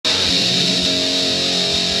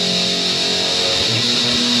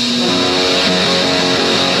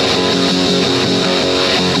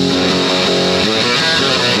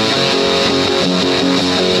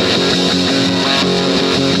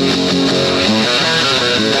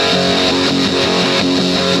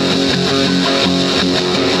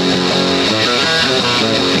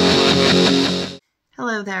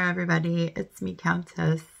everybody, it's me,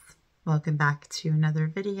 Countess. Welcome back to another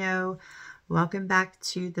video. Welcome back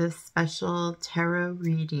to this special tarot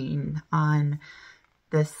reading on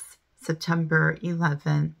this September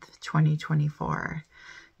 11th, 2024.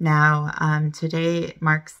 Now, today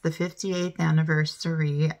marks the 58th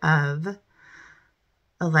anniversary of,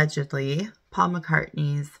 allegedly, Paul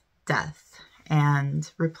McCartney's death and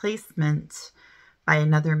replacement by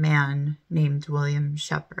another man named William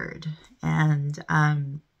Shepard. And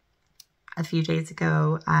a few days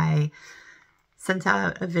ago, I sent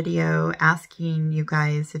out a video asking you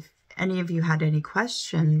guys if any of you had any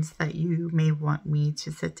questions that you may want me to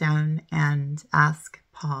sit down and ask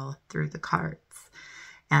Paul through the cards.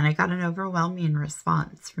 And I got an overwhelming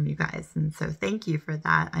response from you guys. And so thank you for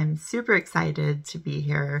that. I'm super excited to be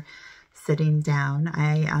here sitting down.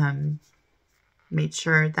 I made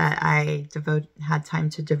sure that I had time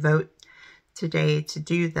to devote today to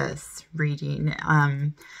do this reading.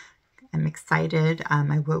 I'm excited.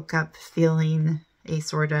 I woke up feeling a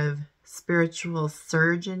sort of spiritual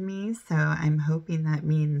surge in me, so I'm hoping that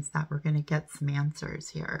means that we're going to get some answers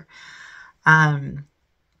here. I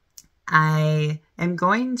am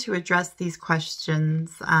going to address these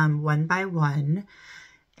questions one by one,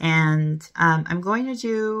 and I'm going to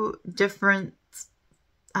do different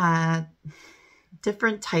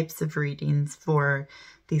types of readings for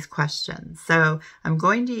these questions. So I'm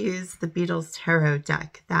going to use the Beatles Tarot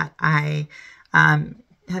deck that I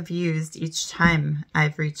have used each time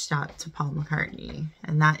I've reached out to Paul McCartney,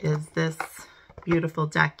 and that is this beautiful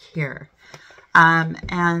deck here.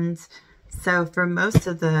 And so for most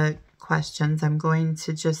of the questions, I'm going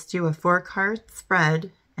to just do a 4-card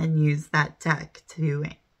spread and use that deck to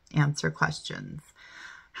answer questions.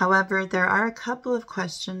 However, there are a couple of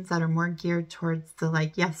questions that are more geared towards the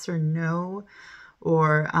like yes or no,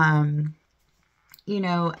 or, you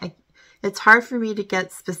know, it's hard for me to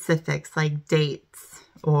get specifics like dates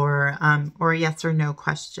or yes or no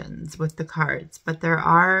questions with the cards, but there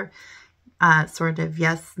are sort of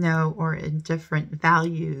yes, no, or indifferent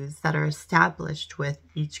values that are established with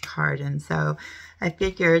each card. And so I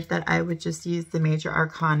figured that I would just use the major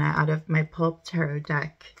arcana out of my Pulp Tarot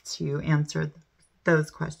deck to answer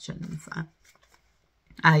those questions.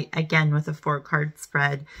 Again, with a 4-card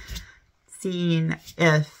spread, seeing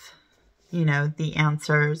if, you know, the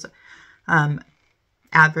answers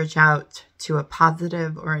average out to a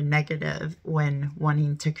positive or a negative when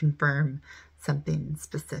wanting to confirm something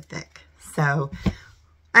specific. So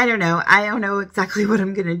I don't know. I don't know exactly what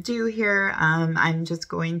I'm going to do here. I'm just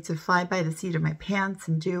going to fly by the seat of my pants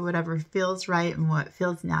and do whatever feels right and what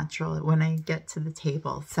feels natural when I get to the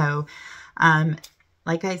table. So,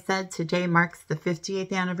 like I said, today marks the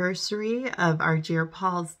 58th anniversary of our dear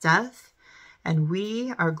Paul's death, and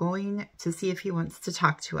we are going to see if he wants to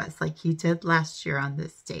talk to us like he did last year on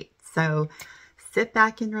this date. So sit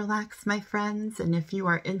back and relax, my friends, and if you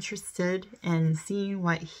are interested in seeing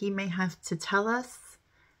what he may have to tell us,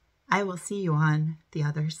 I will see you on the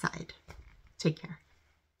other side. Take care.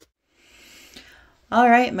 All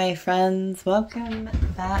right, my friends, welcome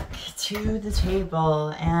back to the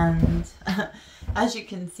table. And as you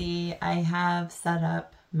can see, I have set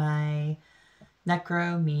up my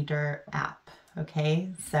Necrometer app.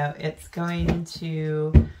 Okay, so it's going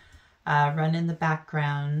to run in the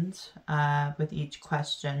background with each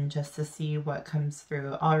question just to see what comes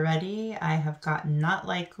through. Already, I have gotten Not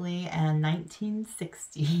Likely and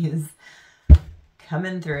 1960s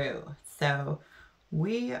coming through. So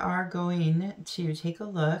we are going to take a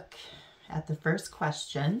look at the first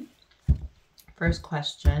question. First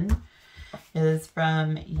question is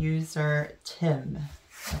from user Tim.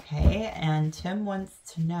 Okay, and Tim wants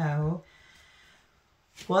to know,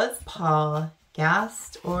 was Paul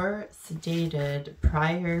gassed or sedated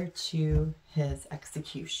prior to his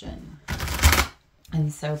execution?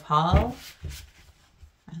 And so Paul,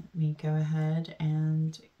 let me go ahead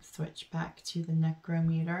and switch back to the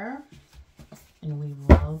Necrometer and we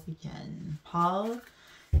will begin. Paul,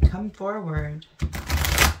 come forward.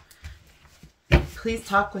 Please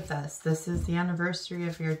talk with us. This is the anniversary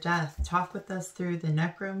of your death. Talk with us through the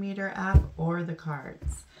Necrometer app or the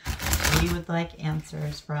cards. We would like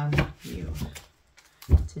answers from you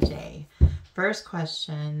today. First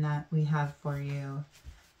question that we have for you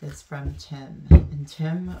is from Tim. And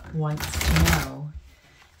Tim wants to know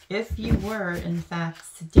if you were in fact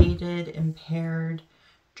sedated, impaired,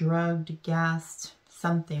 drugged, gassed,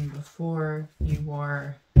 something before you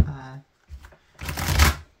were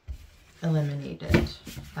eliminated.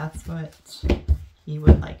 That's what he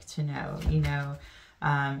would like to know. You know,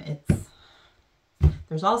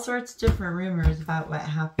 there's all sorts of different rumors about what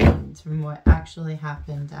happened and what actually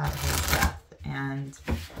happened at his death. And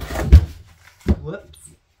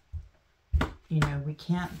whoops, you know, we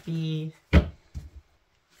can't be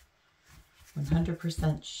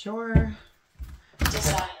 100% sure.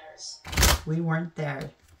 Designers. We weren't there.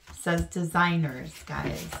 It says designers,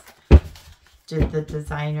 guys. Did the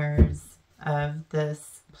designers of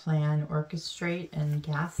this plan orchestrate and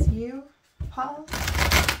gas you, Paul?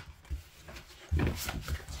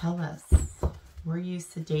 Tell us. Were you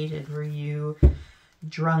sedated? Were you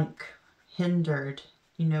drunk? Hindered?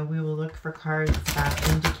 You know, we will look for cards that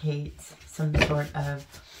indicate some sort of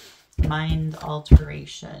mind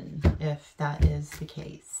alteration, if that is the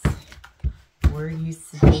case. Were you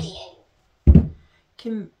sedated?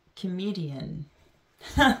 Comedian.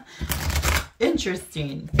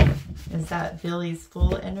 Interesting. Is that Billy's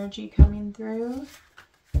full energy coming through?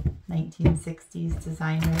 1960s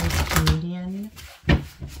designers, comedian.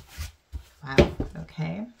 Wow,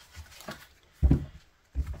 okay.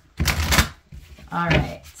 All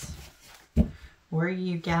right. Were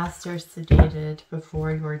you gassed or sedated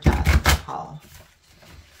before your death, Paul?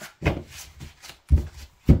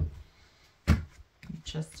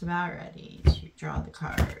 Just about ready to draw the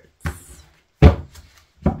cards.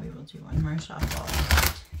 We will do one more shuffle.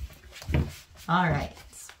 All right.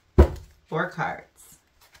 4 cards.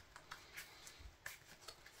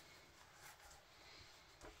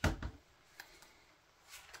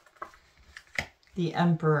 The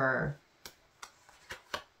Emperor.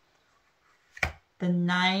 The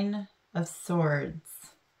 9 of Swords.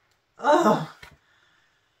 Oh!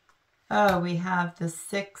 Oh, we have the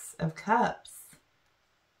 6 of Cups.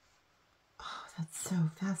 Oh, that's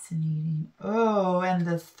so fascinating. Oh, and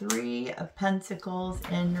the 3 of Pentacles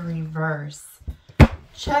in reverse.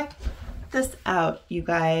 Check this out, you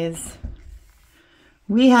guys.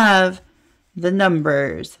 We have the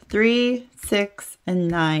numbers 3, 6, and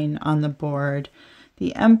 9 on the board.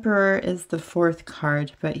 The Emperor is the 4th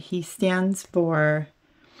card, but he stands for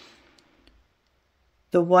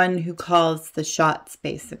the one who calls the shots,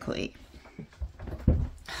 basically.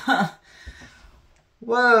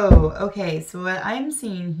 Whoa. Okay, so what I'm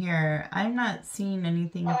seeing here, I'm not seeing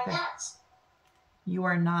anything. You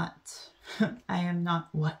are not. I am not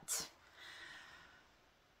what?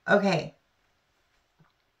 Okay.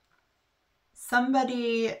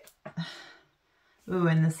 Somebody... Ooh,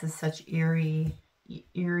 and this is such eerie,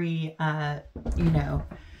 you know,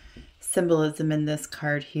 symbolism in this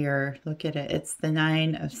card here. Look at it. It's the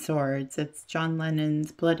 9 of Swords. It's John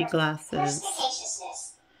Lennon's Bloody Glasses.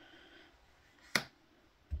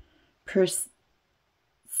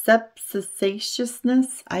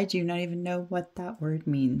 Perspicaciousness. I do not even know what that word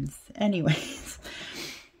means. Anyways.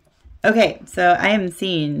 Okay, so I am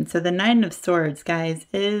seeing, so the 9 of Swords, guys,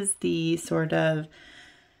 is the sort of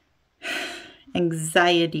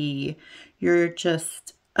anxiety. You're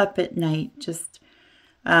just up at night, just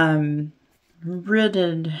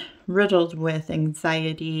riddled with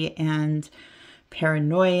anxiety and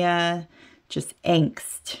paranoia, just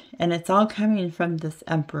angst. And it's all coming from this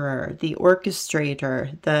Emperor, the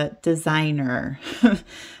orchestrator, the designer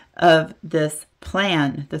of this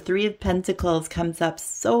plan. The 3 of Pentacles comes up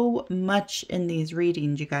so much in these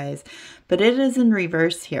readings, you guys, but it is in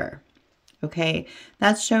reverse here. Okay,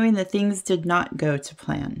 that's showing that things did not go to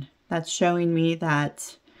plan. That's showing me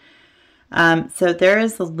that, so there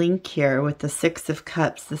is a link here with the 6 of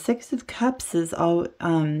Cups. The 6 of Cups is all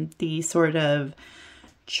the sort of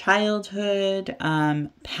childhood,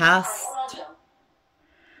 past,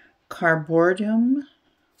 carboredom.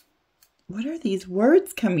 What are these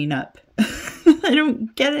words coming up? I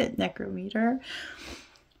don't get it, Necrometer.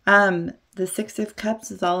 The 6 of Cups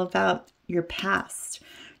is all about your past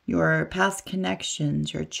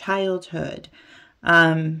connections, your childhood,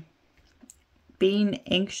 being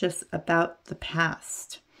anxious about the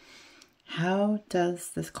past. How does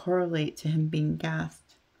this correlate to him being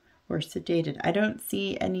gassed or sedated? I don't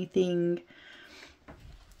see anything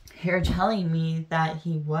here telling me that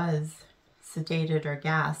he was sedated or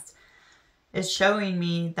gassed. It's showing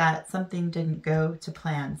me that something didn't go to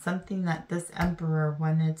plan. Something that this Emperor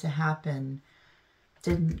wanted to happen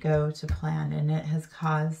didn't go to plan, and it has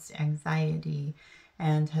caused anxiety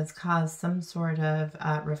and has caused some sort of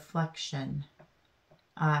reflection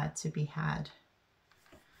to be had.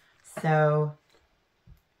 So,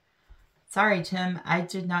 sorry, Tim, I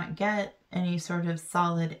did not get any sort of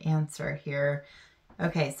solid answer here.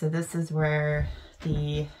 Okay, so this is where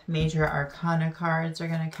the major arcana cards are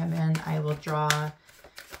going to come in. I will draw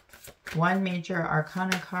one major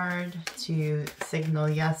arcana card to signal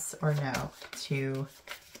yes or no to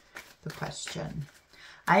the question.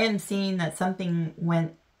 I am seeing that something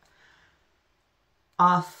went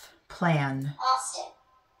off plan.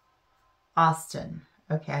 Austin.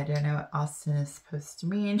 Okay, I don't know what Austin is supposed to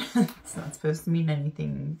mean. It's not supposed to mean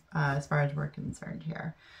anything as far as we're concerned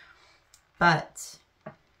here. But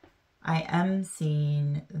I am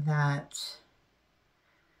seeing that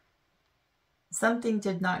something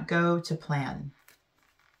did not go to plan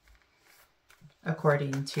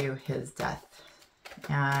according to his death.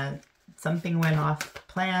 Something went off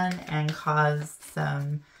plan and caused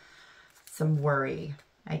some worry,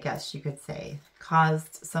 I guess you could say.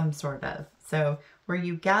 Caused some sort of. So were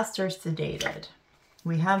you gassed or sedated?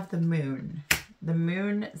 We have the moon. The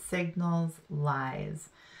moon signals lies,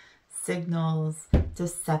 signals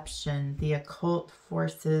deception, the occult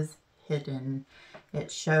forces hidden.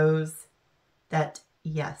 It shows that,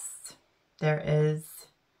 yes, there is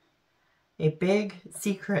a big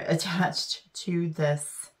secret attached to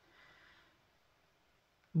this,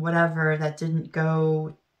 whatever that didn't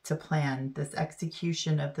go to plan. This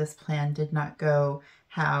execution of this plan did not go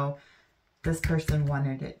how this person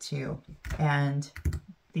wanted it to. And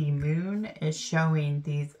the moon is showing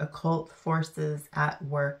these occult forces at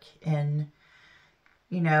work in,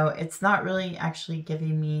 you know, it's not really actually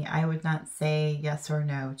giving me, I would not say yes or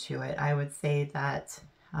no to it. I would say that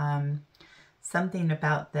something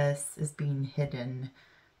about this is being hidden.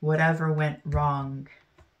 Whatever went wrong,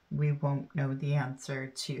 we won't know the answer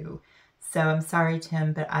to. So I'm sorry,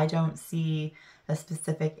 Tim, but I don't see a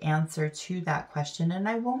specific answer to that question, and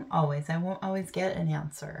I won't always get an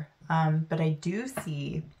answer. But I do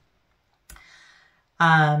see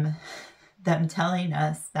them telling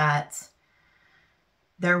us that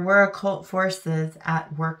there were occult forces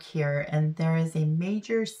at work here, and there is a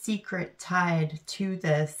major secret tied to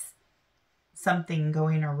this, something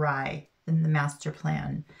going awry in the master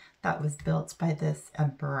plan that was built by this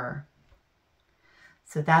emperor.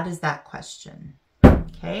 So that is that question.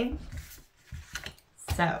 Okay.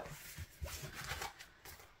 So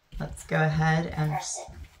let's go ahead and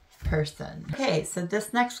person. Okay, so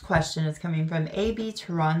this next question is coming from AB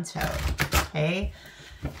Toronto. Okay,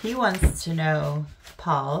 he wants to know,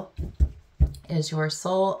 Paul, is your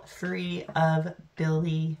soul free of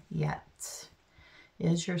Billy yet?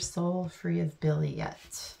 Is your soul free of Billy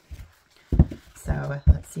yet? So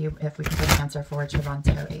let's see if we can get an answer for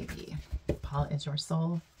Toronto AB. Paul, is your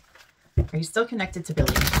soul, are you still connected to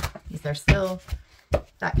Billy? Is there still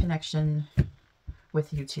that connection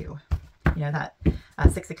with you two? You know, that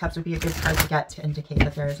Six of Cups would be a good card to get to indicate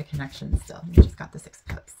that there is a connection still. We just got the Six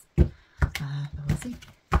of Cups. But we'll see.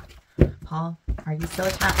 Paul, are you still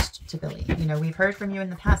attached to Billy? You know, we've heard from you in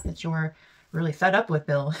the past that you're really fed up with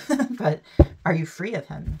Bill, but are you free of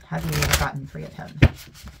him? Have you gotten free of him?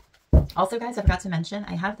 Also, guys, I forgot to mention,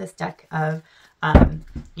 I have this deck of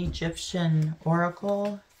Egyptian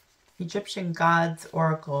gods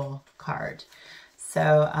oracle card.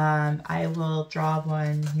 So I will draw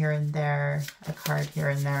one here and there, a card here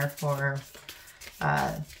and there for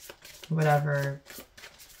whatever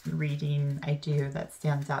reading I do that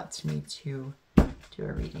stands out to me to do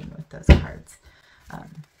a reading with those cards.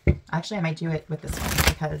 Actually, I might do it with this one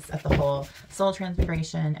because of the whole soul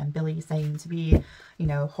transmigration and Billy saying to be, you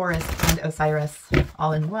know, Horus and Osiris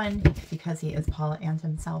all in one, because he is Paul and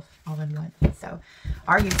himself all in one. So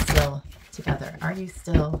are you still together? Are you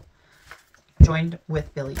still joined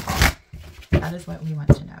with Billy Paul? That is what we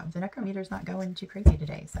want to know. The necrometer's not going too crazy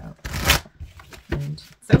today, so. And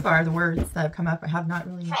so far, the words that have come up have not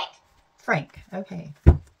really... Frank. Okay.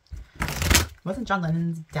 Wasn't John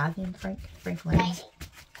Lennon's dad named Frank? Frank Lennon?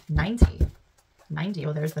 90. 90.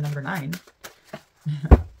 Well, there's the number 9.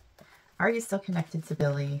 Are you still connected to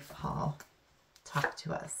Billy Paul? Talk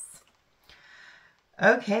to us.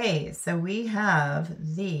 Okay, so we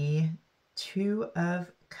have the Two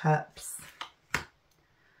of Cups.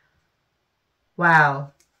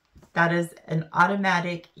 Wow. That is an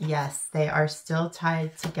automatic yes. They are still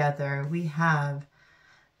tied together. We have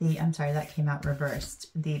the, I'm sorry, that came out reversed.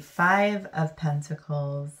 The Five of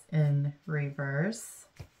Pentacles in reverse.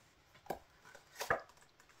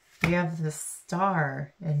 We have the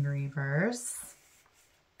Star in reverse.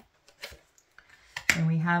 And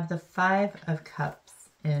we have the Five of Cups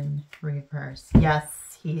in reverse.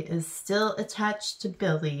 Yes, he is still attached to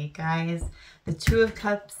Billy, guys. The Two of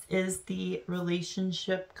Cups is the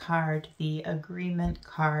relationship card, the agreement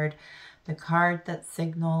card, the card that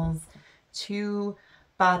signals two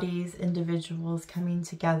bodies, individuals coming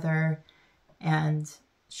together and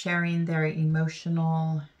sharing their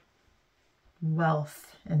emotional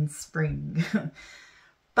wealth and spring.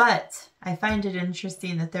 But I find it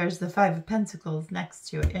interesting that there's the Five of Pentacles next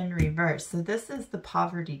to it in reverse. So this is the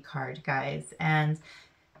poverty card, guys. And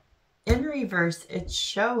in reverse, it's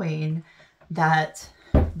showing that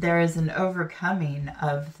there is an overcoming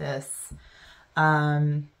of this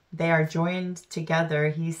They are joined together.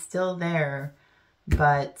 He's still there,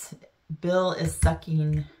 but Bill is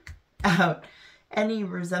sucking out any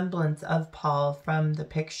resemblance of Paul from the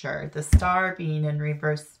picture. The star being in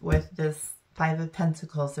reverse with this 5 of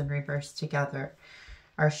Pentacles in reverse together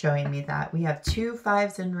are showing me that. We have 2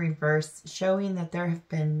 5s in reverse, showing that there have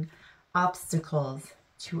been obstacles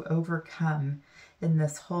to overcome in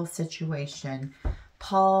this whole situation.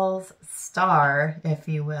 Paul's star, if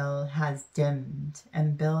you will, has dimmed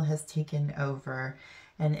and Bill has taken over,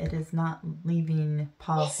 and it is not leaving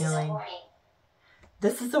Paul feeling...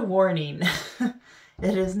 This is a warning.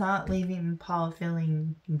 It is not leaving Paul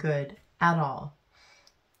feeling good at all.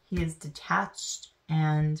 He is detached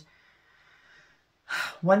and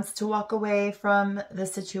wants to walk away from the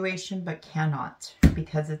situation, but cannot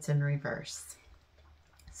because it's in reverse.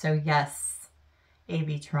 So yes,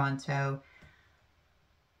 AB Toronto,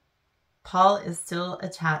 Paul is still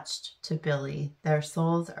attached to Billy. Their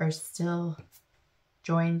souls are still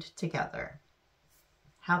joined together.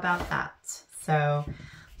 How about that? So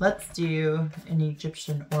let's do an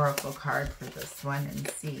Egyptian oracle card for this one and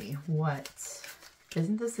see what...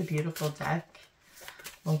 Isn't this a beautiful deck?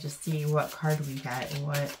 We'll just see what card we get.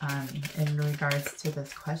 What in regards to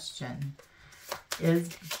this question.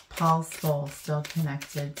 Is Paul's soul still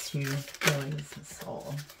connected to Billy's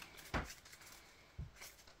soul?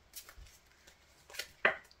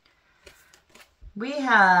 We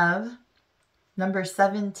have number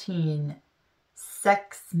 17,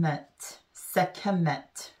 Sekhmet,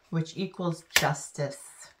 which equals justice.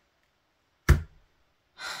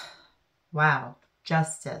 Wow,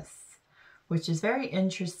 justice, which is very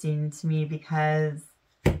interesting to me because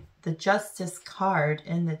the Justice card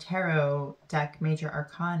in the Tarot deck, Major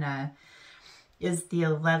Arcana, is the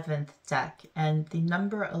 11th deck, and the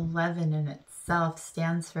number 11 in itself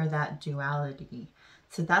stands for that duality.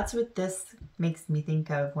 So that's what this makes me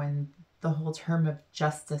think of when the whole term of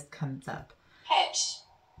justice comes up.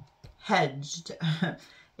 Hedged.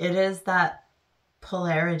 It is that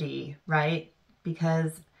polarity, right?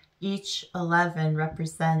 Because each 11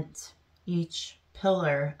 represent each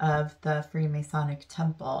pillar of the Freemasonic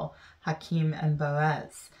temple, Hakim and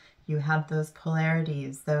Boaz. You have those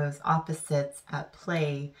polarities, those opposites at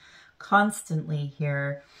play constantly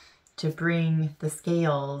here to bring the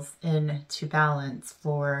scales into balance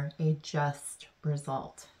for a just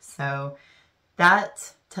result. So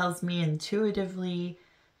that tells me intuitively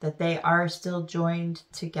that they are still joined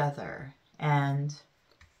together, and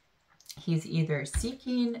he's either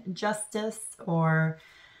seeking justice, or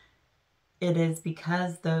it is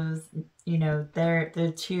because those, you know, they're the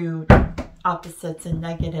two opposites and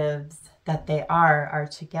negatives that they are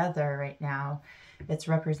together right now. It's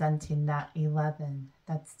representing that 11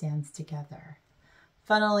 that stands together.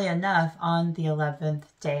 Funnily enough, on the 11th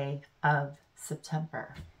day of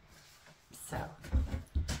September. So,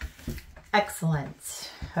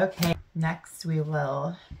 excellent. Okay, next we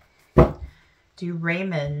will do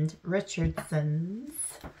Raymond Richardson's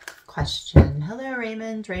question. Hello,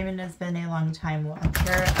 Raymond. Raymond has been a long time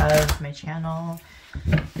watcher of my channel.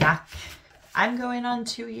 I'm going on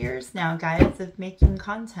 2 years now, guys, of making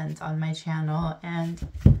content on my channel, and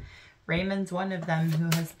Raymond's one of them who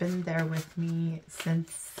has been there with me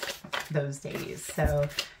since those days. So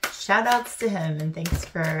shout outs to him, and thanks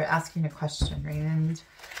for asking a question, Raymond.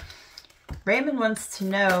 Raymond wants to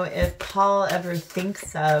know if Paul ever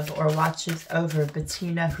thinks of or watches over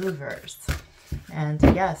Bettina Hoover's. And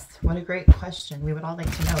yes, what a great question. We would all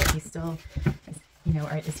like to know if he's still, you know,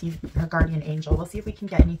 or is he her guardian angel? We'll see if we can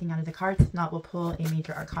get anything out of the cards. If not, we'll pull a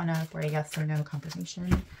major arcana for a yes or no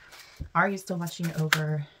confirmation. Are you still watching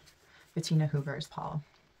over Bettina Hoover's, Paul?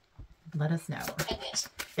 Let us know.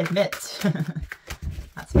 Admit.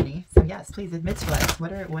 That's funny. So yes, please admit to us.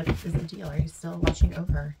 What is the deal? Are you still watching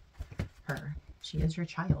over her? She is your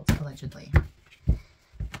child, allegedly.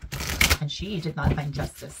 And she did not find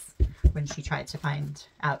justice when she tried to find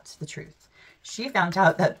out the truth. She found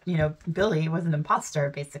out that, you know, Billy was an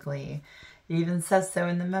imposter, basically. It even says so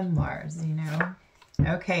in the memoirs, you know.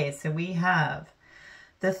 Okay, so we have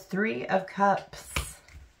the 3 of Cups.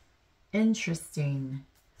 Interesting.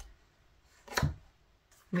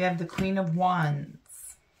 We have the Queen of Wands.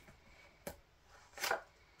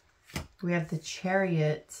 We have the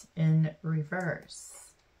Chariot in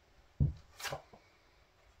reverse.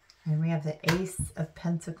 And we have the Ace of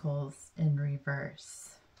Pentacles in reverse.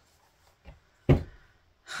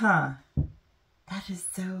 Huh. That is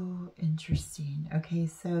so interesting. Okay,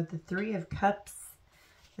 so the 3 of Cups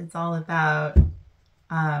is all about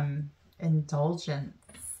indulgence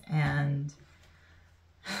and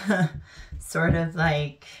sort of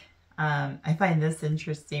like I find this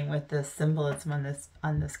interesting with the symbolism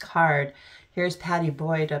on this card. Here's Patty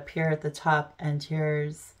Boyd up here at the top, and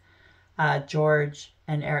here's George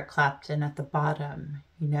and Eric Clapton at the bottom.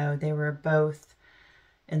 You know, they were both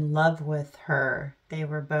in love with her. They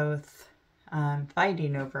were both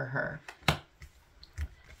fighting over her.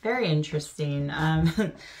 Very interesting.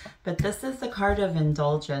 But this is the card of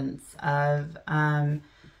indulgence, of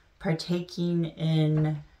partaking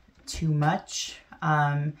in too much.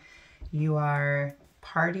 You are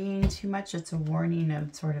partying too much. It's a warning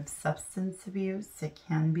of sort of substance abuse. It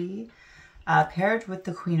can be. Paired with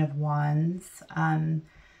the Queen of Wands,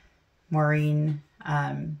 Maureen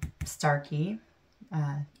Starkey,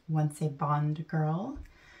 once a Bond girl.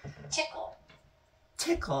 Tickle.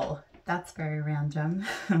 Tickle. That's very random.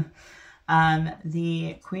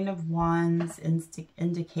 The Queen of Wands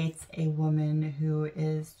indicates a woman who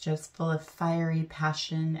is just full of fiery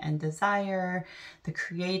passion and desire. The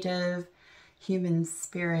creative human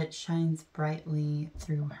spirit shines brightly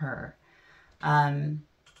through her. But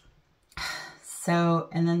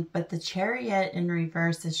the Chariot in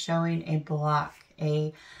reverse is showing a block,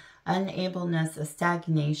 a unableness, a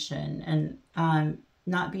stagnation, and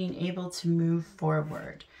not being able to move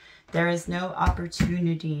forward. There is no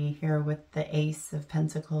opportunity here with the Ace of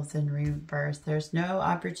Pentacles in reverse. There's no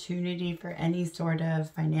opportunity for any sort of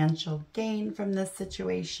financial gain from this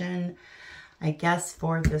situation, I guess,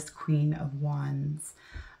 for this Queen of Wands.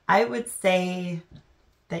 I would say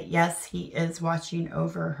that yes, he is watching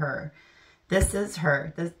over her. This is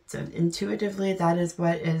her. Intuitively, that is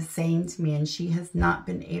what it is saying to me. And she has not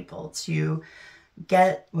been able to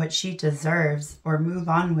get what she deserves or move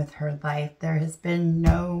on with her life. There has been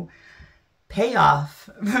no payoff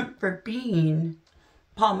for being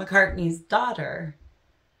Paul McCartney's daughter.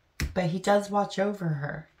 But he does watch over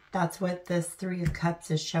her. That's what this Three of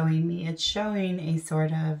Cups is showing me. It's showing a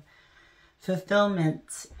sort of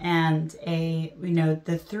fulfillment and a, you know,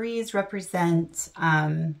 the threes represent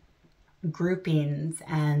groupings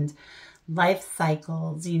and life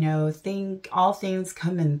cycles. You know, all things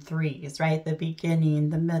come in threes, right? The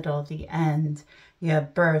beginning, the middle, the end. You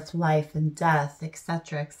have birth, life, and death,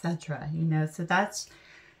 etc., etc. You know, so that's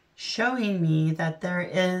showing me that there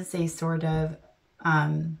is a sort of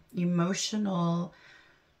emotional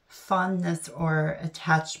fondness or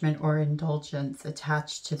attachment or indulgence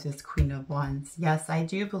attached to this Queen of Wands. Yes, I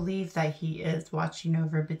do believe that he is watching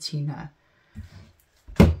over Bettina.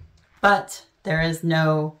 But there is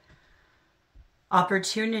no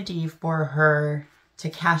opportunity for her to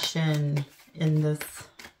cash in this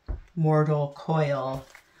mortal coil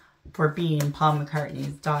for being Paul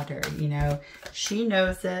McCartney's daughter. You know, she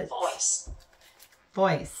knows it.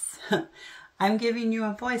 Voice. I'm giving you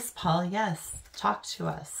a voice, Paul. Yes, talk to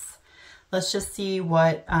us. Let's just see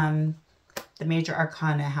what the Major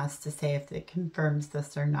Arcana has to say, if it confirms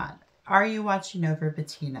this or not. Are you watching over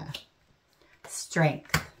Bettina?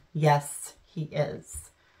 Strength. Yes, he is.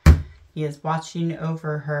 He is watching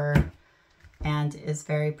over her and is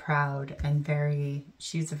very proud and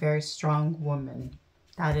she's a very strong woman.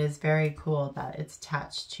 That is very cool that it's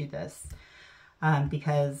attached to this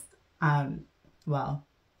because, well,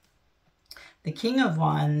 the King of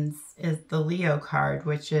Wands is the Leo card,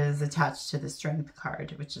 which is attached to the Strength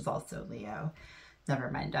card, which is also Leo.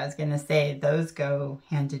 Never mind. I was going to say those go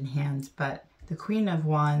hand in hand, but the Queen of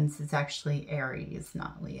Wands is actually Aries,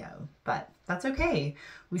 not Leo. But that's okay.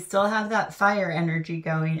 We still have that fire energy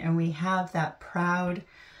going, and we have that proud,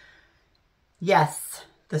 yes,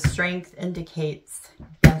 the Strength indicates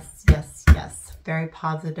yes, yes, yes. Very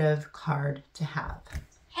positive card to have.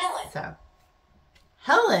 Helen. So,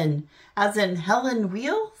 Helen, as in Helen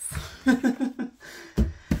Wheels?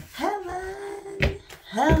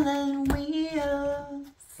 Helen Wheels.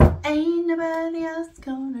 Ain't nobody else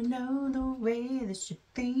gonna know the way that she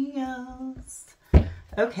feels.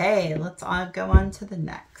 Okay, let's go on to the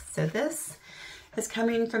next. So this is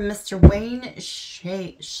coming from Mr. Wayne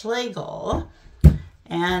Schlegel.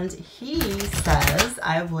 And he says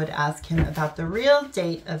I would ask him about the real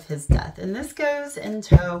date of his death. And this goes in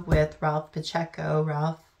tow with Ralph Pacheco.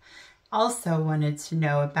 Ralph also wanted to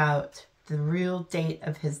know about the real date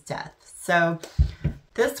of his death. So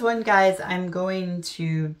this one, guys, I'm going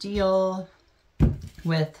to deal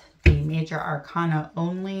with the Major Arcana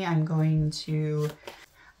only. I'm going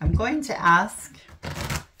to ask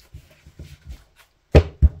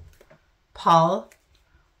Paul,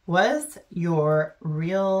 was your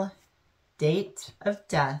real date of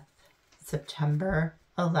death September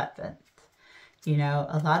 11th? You know,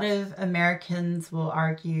 a lot of Americans will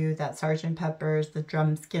argue that Sgt. Pepper's The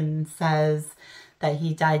Drumskin says that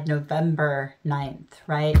he died November 9th,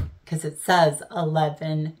 right? Because it says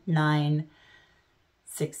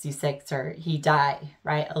 11/9/66, or he died,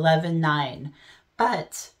 right? 11/9.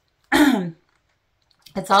 But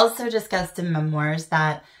it's also discussed in memoirs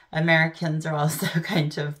that Americans are also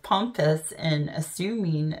kind of pompous in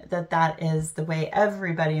assuming that that is the way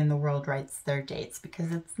everybody in the world writes their dates,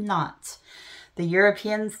 because it's not. The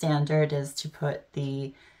European standard is to put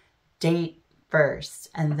the date first,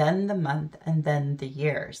 and then the month, and then the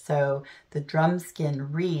year. So the drum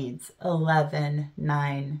skin reads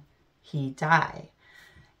 11/9 he died.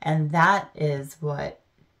 And that is what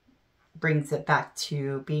brings it back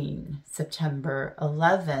to being September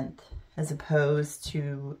 11th, as opposed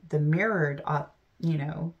to the mirrored,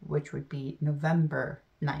 which would be November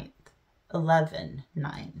 9th,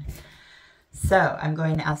 11/9. So I'm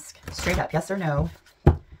going to ask straight up, yes or no.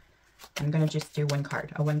 I'm going to just do a one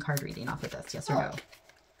card reading off of this, yes or no.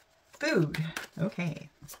 Food. Okay.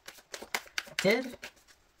 Did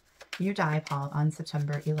you die, Paul, on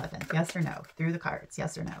September 11th? Yes or no? Through the cards,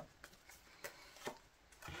 yes or no.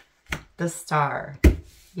 The Star.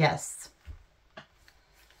 Yes.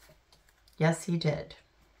 Yes, he did.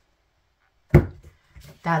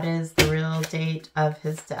 That is the real date of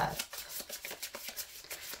his death.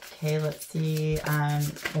 Okay, let's see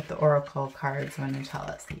what the oracle cards want to tell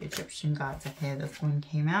us. The Egyptian gods. Okay, this one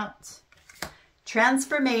came out.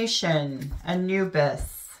 Transformation.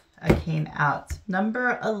 Anubis came out.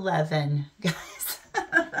 Number 11, guys.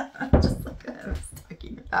 Just like I was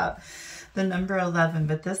talking about. The number 11,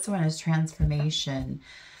 but this one is transformation.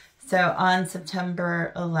 So on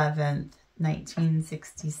September 11th,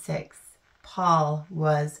 1966, Paul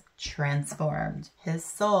was transformed. His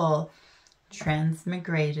soul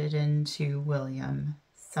transmigrated into William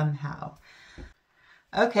somehow.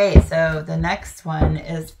 Okay, so the next one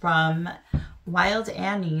is from Wild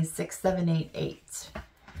Annie 6788.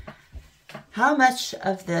 How much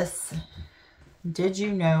of this did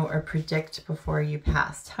you know or predict before you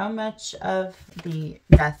passed? How much of the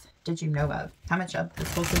death did you know of? How much of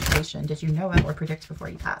this whole situation did you know of or predict before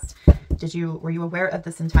you passed? Were you aware of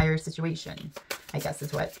this entire situation? I guess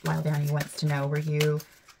is what Wild Annie wants to know. Were you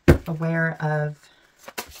aware of,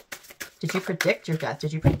 did you predict your death?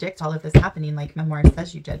 Did you predict all of this happening like Memoir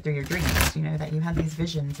says you did through your dreams? You know, that you had these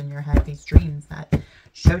visions in your head, these dreams that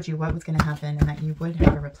showed you what was going to happen, and that you would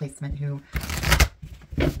have a replacement who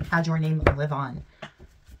had your name live on.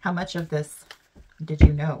 How much of this did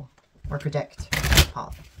you know or predict,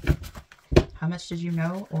 Paul? How much did you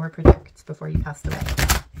know or predict before you passed away?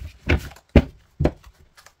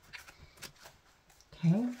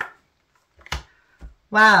 Okay.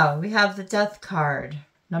 Wow, we have the death card,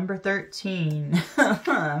 number 13.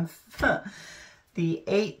 The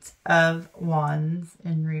 8 of Wands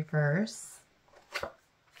in reverse.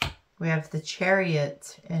 We have the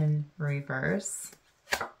Chariot in reverse.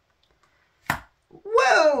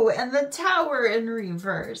 Whoa, and the Tower in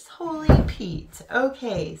reverse. Holy Pete.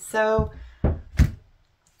 Okay, so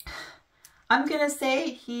I'm going to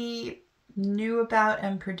say he knew about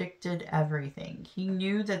and predicted everything. He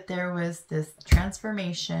knew that there was this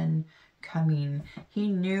transformation coming. He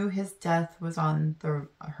knew his death was on the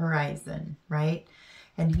horizon, right?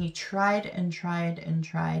 And he tried and tried and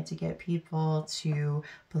tried to get people to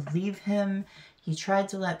believe him. He tried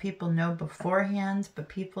to let people know beforehand, but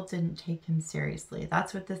people didn't take him seriously.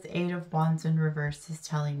 That's what this 8 of Wands in reverse is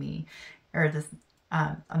telling me. Or this,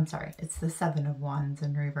 I'm sorry, it's the 7 of Wands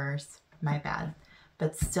in reverse. My bad.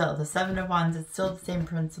 But still, the 7 of Wands, it's still the same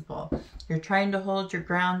principle. You're trying to hold your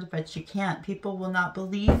ground, but you can't. People will not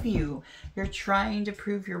believe you. You're trying to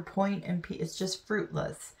prove your point, and it's just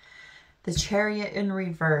fruitless. The Chariot in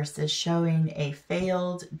reverse is showing a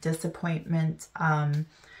failed disappointment,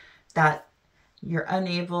 that you're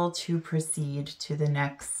unable to proceed to the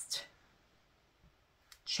next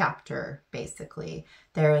chapter, basically.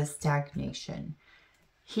 There is stagnation.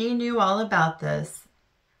 He knew all about this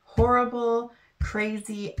horrible,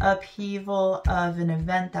 crazy upheaval of an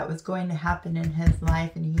event that was going to happen in his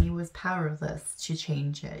life, and he was powerless to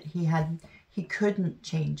change it. He couldn't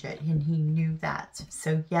change it, and he knew that.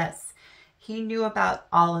 So yes, he knew about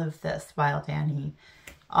all of this, Wild Annie.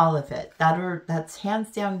 All of it. That's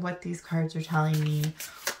hands down what these cards are telling me.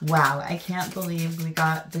 Wow, I can't believe we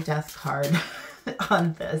got the death card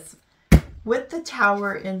on this. With the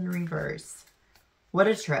Tower in reverse. What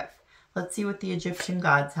a trip. Let's see what the Egyptian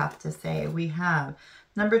gods have to say. We have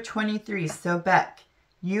number 23, Sobek.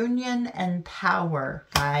 Union and power,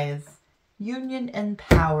 guys. Union and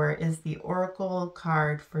power is the oracle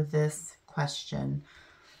card for this question.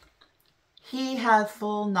 He had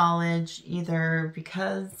full knowledge, either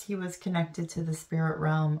because he was connected to the spirit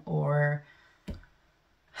realm, or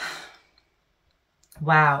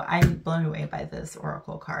Wow, I'm blown away by this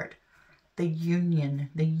oracle card. The union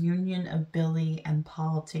of Billy and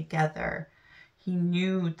Paul together. He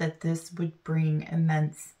knew that this would bring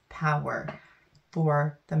immense power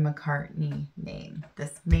for the McCartney name,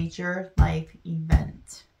 this major life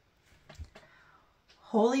event.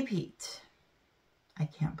 Holy Pete. I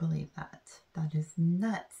can't believe that. That is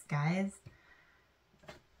nuts, guys.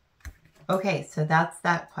 Okay, so that's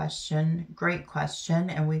that question. Great question,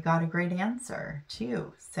 and we got a great answer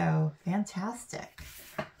too. So fantastic.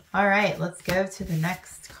 All right, let's go to the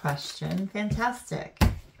next question. Fantastic.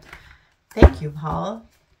 Thank you, Paul.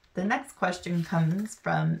 The next question comes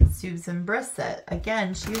from Susan Brissett.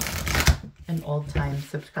 Again, she's an old-time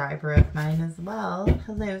subscriber of mine as well.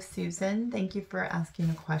 Hello, Susan. Thank you for asking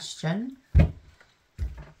a question.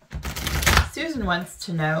 Susan wants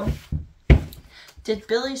to know, did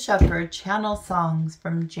Billy Shepherd channel songs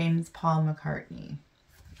from James Paul McCartney?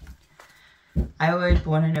 I would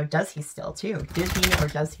want to know, does he still too? Did he or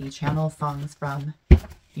does he channel songs from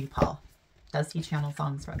you, Paul? Does he channel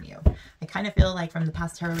songs from you? I kind of feel like from the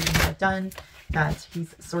past tarot readings I've done that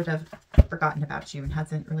he's sort of forgotten about you and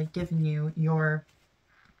hasn't really given you your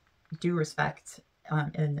due respect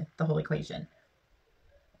in the whole equation.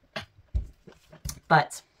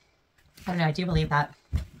 But I don't know, I do believe that,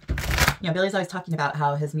 you know, Billy's always talking about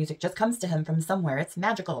how his music just comes to him from somewhere. It's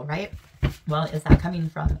magical, right? Well, is that coming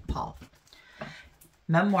from Paul?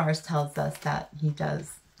 Memoirs tells us that he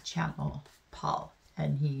does channel Paul,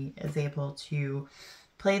 and he is able to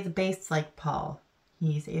play the bass like Paul.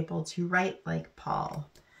 He's able to write like Paul,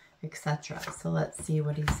 etc. So let's see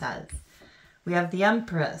what he says. We have the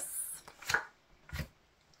Empress.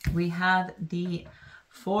 We have the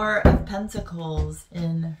Four of Pentacles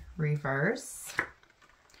in reverse.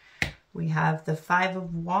 We have the Five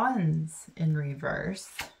of Wands in reverse.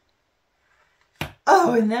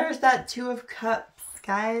 Oh, and there's that Two of Cups,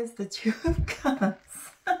 guys. The Two of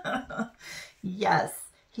Cups. Yes,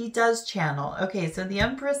 he does channel. Okay, so the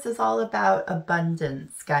Empress is all about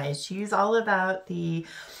abundance, guys. She's all about the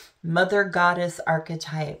mother goddess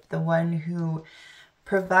archetype, the one who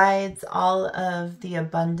provides all of the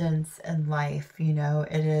abundance in life. You know,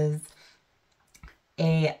 it is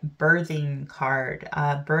a birthing card,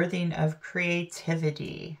 a birthing of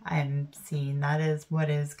creativity. I'm seeing that is what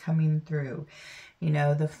is coming through. You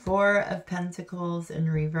know, the Four of Pentacles in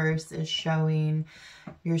reverse is showing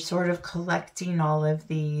you're sort of collecting all of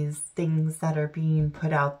these things that are being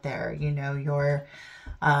put out there. You know, you're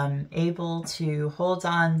able to hold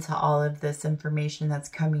on to all of this information that's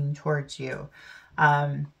coming towards you.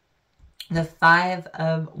 The Five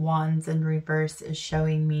of Wands in reverse is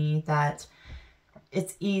showing me that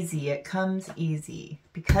it's easy. It comes easy.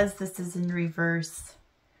 Because this is in reverse,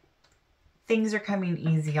 things are coming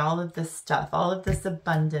easy. All of this stuff, all of this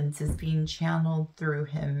abundance is being channeled through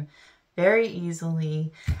him very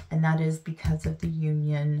easily. And that is because of the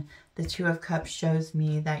union. The Two of Cups shows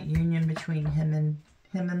me that union between him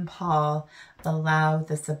and Paul allow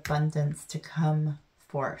this abundance to come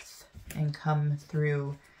forth and come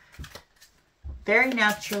through very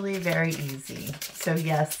naturally, very easy. So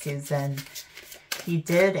yes, Susan, he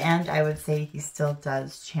did, and I would say he still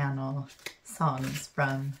does channel songs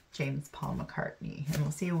from James Paul McCartney. And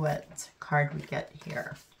we'll see what card we get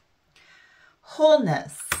here.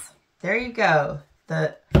 Wholeness. There you go.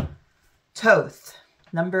 The Thoth,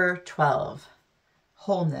 number 12.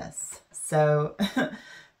 Wholeness. So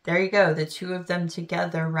there you go. The two of them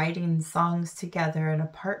together, writing songs together in a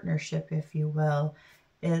partnership, if you will,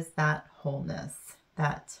 is that wholeness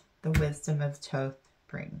that the wisdom of Thoth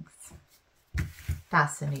brings.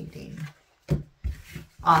 Fascinating.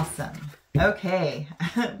 Awesome. Okay.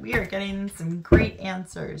 We are getting some great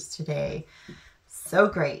answers today. So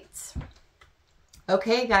great.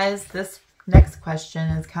 Okay, guys, this next question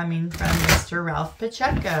is coming from Mr. Ralph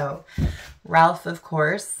Pacheco. Ralph, of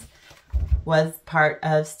course, was part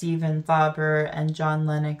of Stephen Faber and John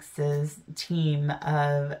Lennox's team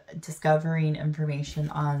of discovering information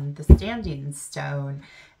on the Standing Stone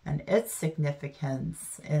and its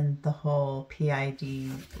significance in the whole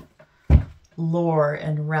P.I.D. lore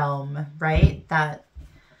and realm, right? That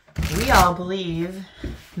we all believe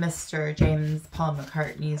Mr. James Paul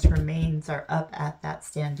McCartney's remains are up at that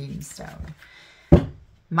Standing Stone.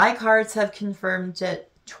 My cards have confirmed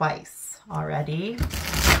it twice already.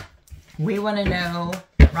 We want to know,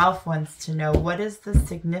 Ralph wants to know, what is the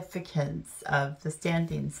significance of the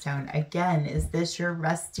Standing Stone? Again, is this your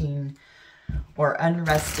resting or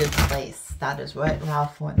unrested place? That is what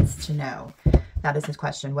Ralph wants to know. That is his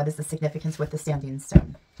question. What is the significance with the Standing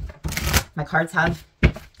Stone? My cards have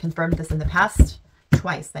confirmed this in the past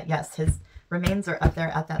twice, that yes, his remains are up there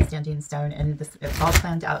at that standing stone, and this, it was all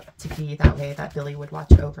planned out to be that way, that Billy would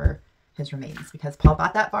watch over his remains, because Paul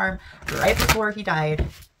bought that farm right before he died.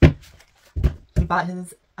 He bought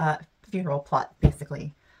his funeral plot,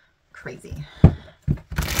 basically. Crazy.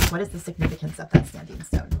 What is the significance of that standing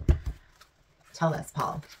stone? Tell us,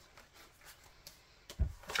 Paul.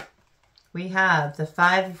 We have the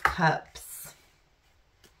 5 of Cups.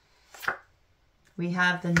 We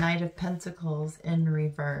have the Knight of Pentacles in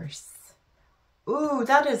reverse. Ooh,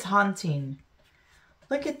 that is haunting.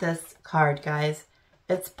 Look at this card, guys.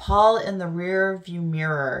 It's Paul in the rear view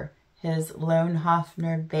mirror. His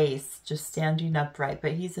Lohnhofner base just standing upright.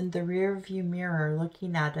 But he's in the rear view mirror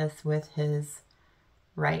looking at us with his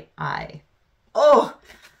right eye. Oh!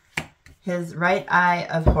 His right eye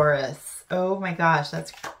of Horus. Oh my gosh,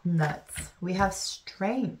 that's nuts. We have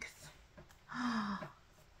strength.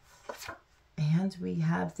 And we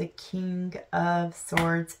have the King of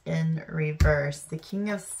Swords in reverse. The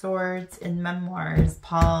King of Swords in memoirs,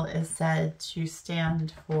 Paul is said to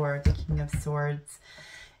stand for the King of Swords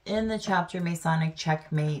in the chapter Masonic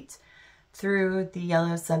Checkmate through the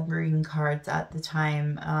Yellow Submarine cards at the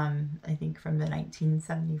time. I think from the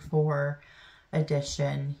 1974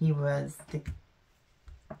 edition. He was the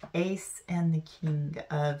Ace and the King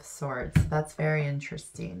of Swords. So that's very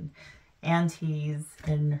interesting. And he's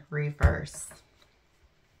in reverse.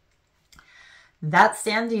 That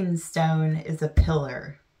standing stone is a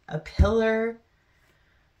pillar. A pillar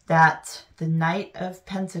that the Knight of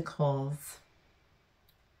Pentacles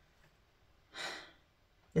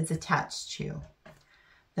is attached to.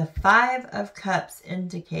 The 5 of Cups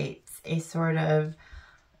indicates a sort of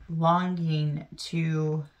longing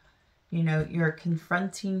to, you know, you're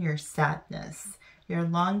confronting your sadness. You're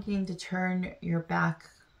longing to turn your back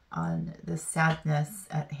on the sadness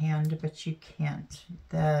at hand, but you can't.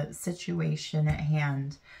 The situation at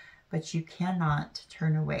hand, but you cannot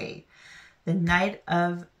turn away. The Knight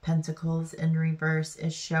of Pentacles in reverse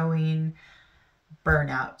is showing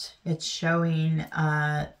burnout. It's showing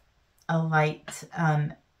a light,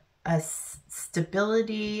 a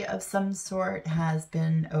stability of some sort has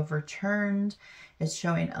been overturned. It's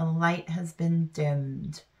showing a light has been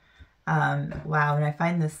dimmed. Wow, and I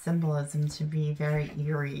find this symbolism to be very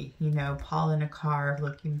eerie. You know, Paul in a car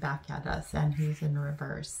looking back at us, and he's in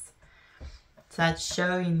reverse. So that's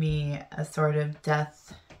showing me a sort of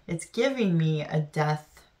death. It's giving me a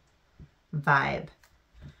death vibe.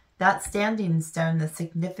 That standing stone, the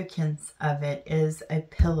significance of it is a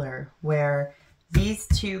pillar where these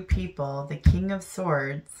two people, the King of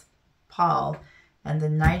Swords, Paul, and the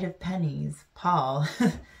Knight of Pennies, Paul,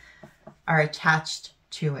 are attached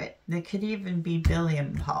to it. They could even be Billy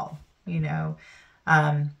and Paul, you know.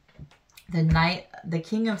 The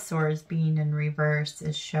King of Swords being in reverse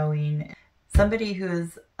is showing somebody who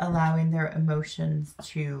is allowing their emotions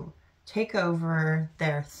to take over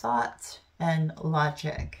their thought and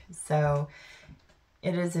logic. So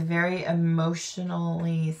it is a very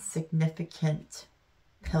emotionally significant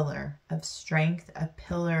pillar of strength, a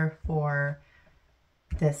pillar for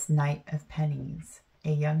this Knight of Pennies,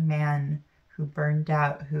 a young man who burned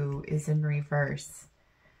out, who is in reverse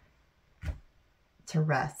to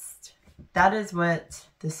rest. That is what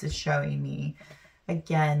this is showing me.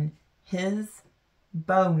 Again, his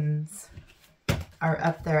bones are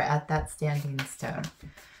up there at that standing stone.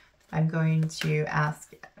 I'm going to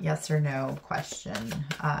ask yes or no question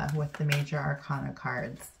with the major arcana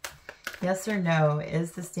cards. Yes or no,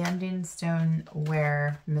 is the standing stone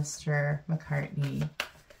where Mr. McCartney,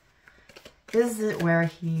 is it where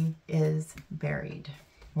he is buried,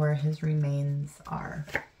 where his remains are?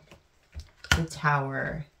 The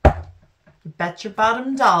Tower. You bet your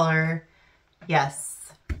bottom dollar,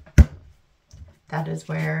 yes, that is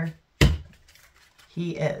where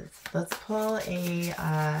he is. Let's pull a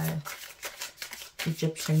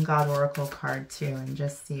Egyptian God Oracle card too, and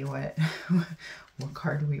just see what what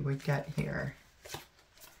card we would get here.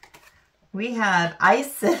 We have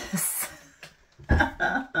Isis.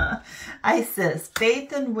 Isis,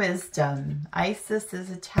 faith and wisdom. Isis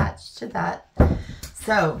is attached to that.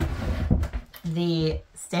 So the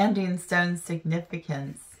standing stone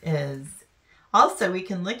significance is also, we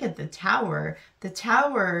can look at the Tower. The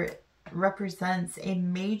Tower represents a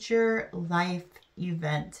major life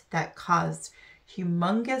event that caused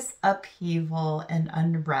humongous upheaval and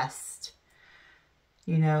unrest.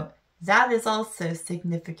 You know, that is also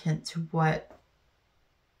significant to what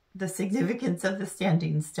the significance of the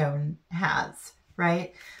standing stone has,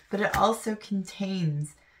 right? But it also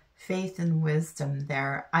contains faith and wisdom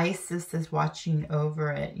there. Isis is watching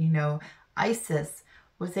over it. You know, Isis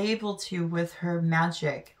was able to, with her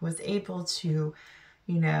magic, was able to,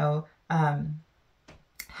 you know,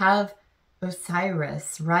 have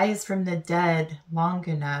Osiris rise from the dead long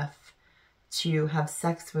enough to have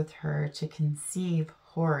sex with her to conceive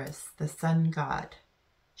Horus, the sun god,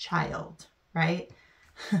 child, right?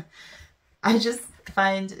 I just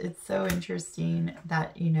find it so interesting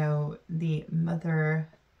that, you know, the mother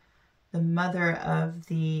of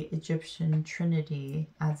the Egyptian Trinity,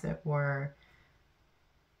 as it were,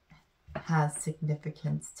 has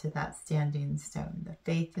significance to that standing stone, the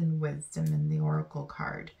faith and wisdom in the oracle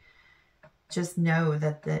card. Just know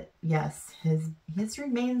that yes, his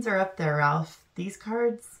remains are up there, Ralph. These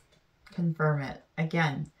cards confirm it.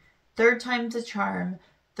 Again, third time's a charm.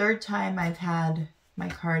 Third time I've had my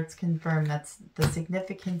cards confirm. That's the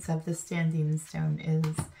significance of the standing stone,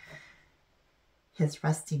 is his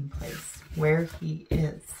resting place, where he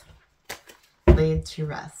is laid to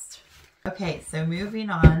rest. Okay, so moving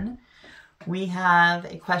on. We have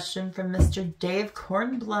a question from Mr. Dave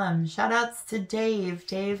Kornblum. Shout outs to Dave.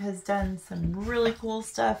 Dave has done some really cool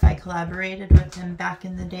stuff. I collaborated with him back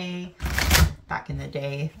in the day,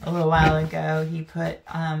 a little while ago. He put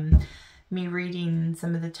me reading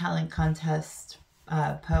some of the talent contest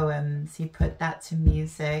poems. He put that to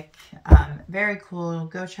music. Very cool.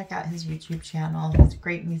 Go check out his YouTube channel. He's a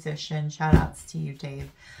great musician. Shout outs to you,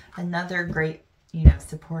 Dave. Another great, you know,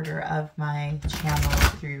 supporter of my channel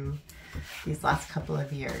through these last couple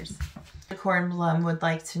of years. Cornblum would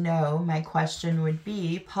like to know, my question would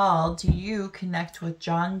be, Paul, do you connect with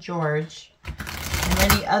John George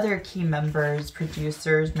and any other key members,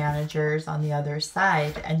 producers, managers on the other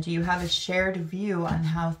side? And do you have a shared view on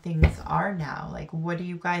how things are now? Like, what do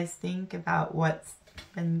you guys think about what's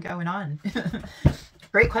been going on?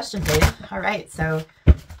 Great question, Dave. All right, so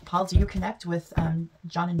Paul, do you connect with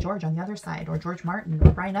John and George on the other side, or George Martin,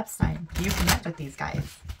 or Brian Epstein? Do you connect with these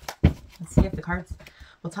guys? Let's see if the cards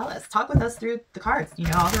will tell us. Talk with us through the cards. You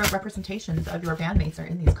know, all the representations of your bandmates are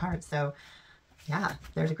in these cards. So, yeah,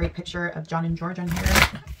 there's a great picture of John and George on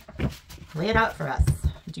here. Lay it out for us.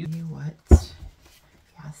 Do you what he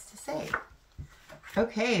has to say?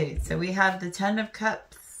 Okay, so we have the 10 of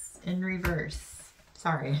Cups in reverse.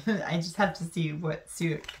 Sorry, I just have to see what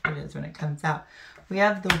suit it is when it comes out. We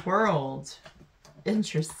have the World.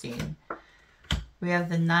 Interesting. We have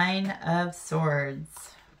the 9 of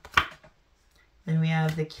Swords. Then we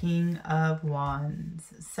have the King of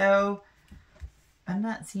Wands. So I'm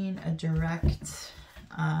not seeing a direct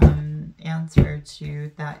answer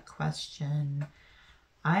to that question.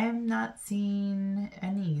 I am not seeing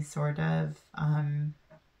any sort of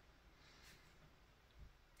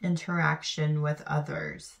interaction with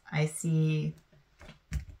others. I see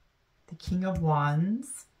the King of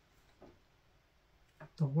Wands,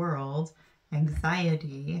 the World,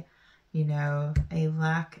 anxiety, you know, a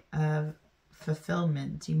lack of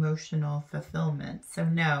fulfillment, emotional fulfillment. So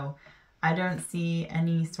no, I don't see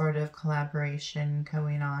any sort of collaboration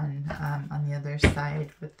going on the other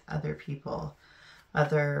side with other people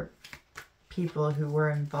who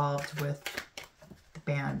were involved with the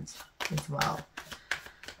band as well.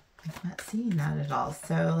 I'm not seeing that at all.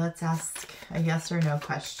 So let's ask a yes or no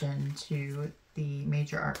question to the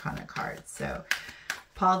major arcana cards. So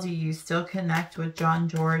Paul, do you still connect with John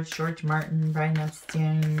George, George Martin, Brian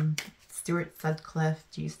Epstein, Stuart Sutcliffe?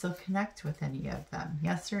 Do you still connect with any of them?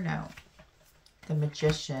 Yes or no? The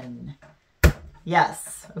Magician.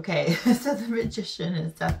 Yes. Okay. So the Magician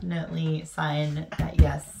is definitely a sign that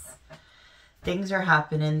yes, things are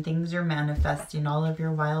happening, things are manifesting, all of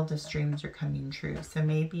your wildest dreams are coming true. So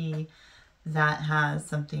maybe that has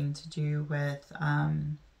something to do with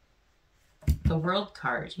the World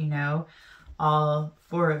card, you know. All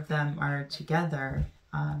 4 of them are together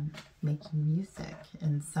making music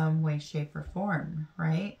in some way, shape, or form,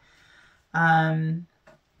 right?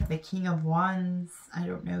 The King of Wands, I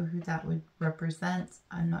don't know who that would represent.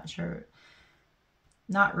 I'm not sure.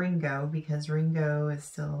 Not Ringo, because Ringo is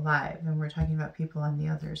still alive, and we're talking about people on the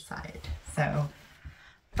other side. So,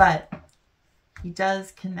 but he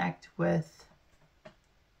does connect with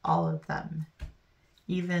all of them,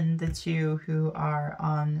 even the 2 who are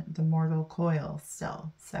on the mortal coil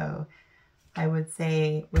still. So I would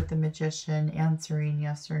say with the Magician answering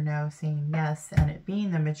yes or no, saying yes, and it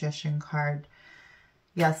being the Magician card,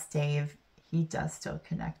 yes, Dave, he does still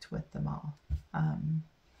connect with them all.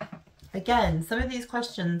 Again, some of these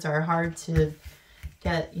questions are hard to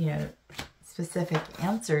get, you know, specific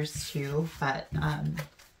answers to, but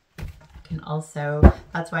can also,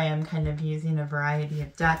 that's why I'm kind of using a variety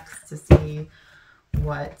of decks to see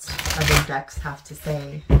what other decks have to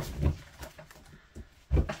say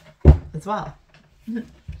as well.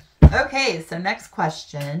 Okay, so next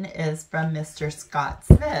question is from Mr. Scott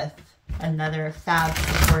Smith. another fab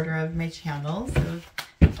supporter of my channel. So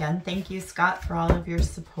again, thank you, Scott, for all of your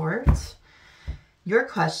support. Your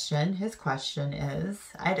question, his question is,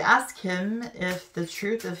 I'd ask him if the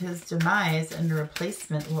truth of his demise and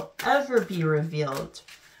replacement will ever be revealed,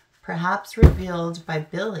 perhaps revealed by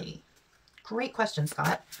Billy. Great question,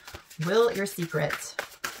 Scott. Will your secret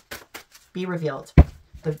be revealed?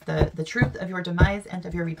 The truth of your demise and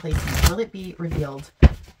of your replacement, will it be revealed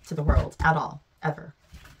to the world at all, ever?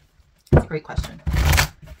 That's a great question.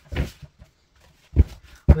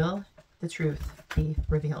 Will the truth be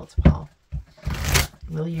revealed, Paul?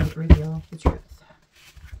 Will you reveal the truth?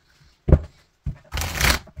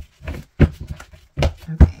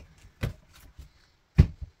 Okay.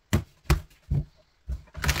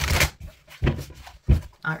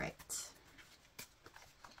 All right.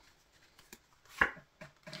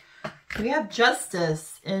 We have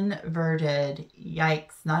Justice inverted.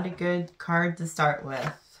 Yikes, not a good card to start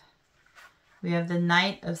with. We have the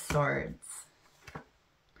Knight of Swords.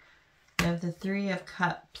 We have the Three of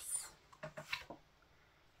Cups.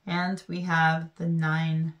 And we have the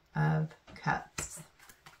Nine of Cups.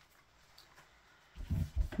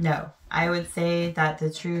 No, I would say that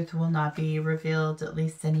the truth will not be revealed, at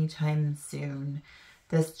least anytime soon.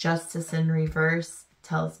 This Justice in reverse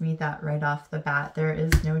tells me that right off the bat. There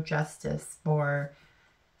is no justice for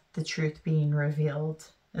the truth being revealed.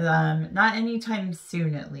 Not anytime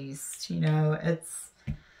soon, at least. You know, it's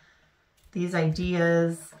these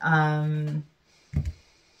ideas,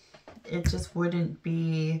 it just wouldn't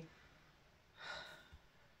be,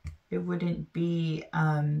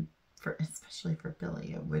 especially for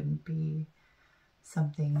Billy, it wouldn't be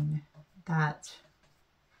something that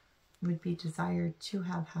would be desired to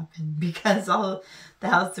have happen, because all the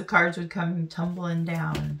House of Cards would come tumbling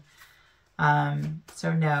down.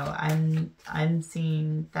 So no, I'm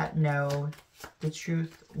seeing that no, the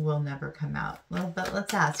truth will never come out. Well, but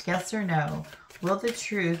let's ask, yes or no, will the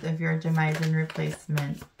truth of your demise and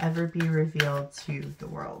replacement ever be revealed to the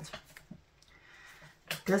world?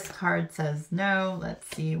 This card says no. Let's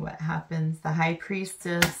see what happens. The High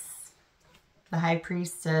Priestess. The High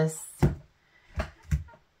Priestess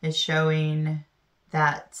is showing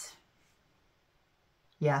that,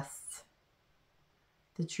 yes,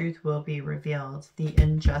 the truth will be revealed. The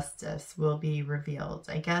injustice will be revealed.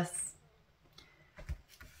 I guess,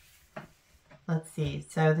 let's see.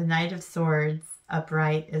 So the Knight of Swords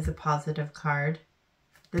upright is a positive card.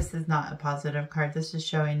 This is not a positive card. This is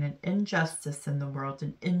showing an injustice in the world,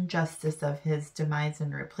 an injustice of his demise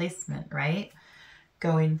and replacement, right?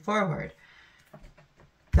 Going forward.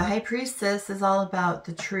 The High Priestess is all about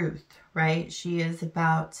the truth, right? She is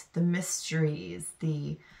about the mysteries.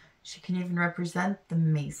 She can even represent the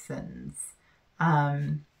Masons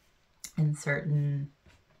in certain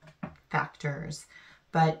factors.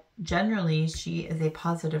 But generally, she is a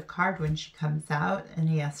positive card when she comes out in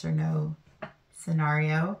a yes or no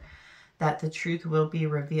scenario, that the truth will be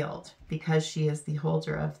revealed because she is the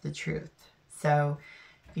holder of the truth. So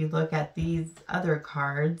if you look at these other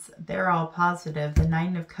cards, they're all positive. The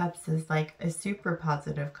Nine of Cups is like a super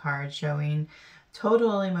positive card showing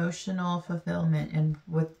total emotional fulfillment and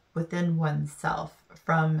within oneself,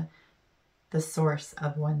 from the source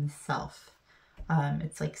of oneself.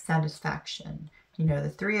 It's like satisfaction. You know, the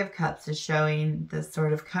Three of Cups is showing this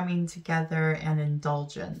sort of coming together and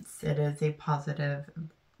indulgence. It is a positive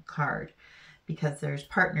card because there's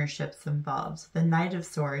partnerships involved. The Knight of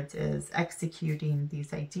Swords is executing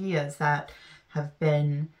these ideas that have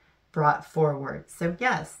been brought forward. So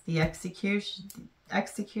yes, the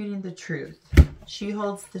executing the truth. She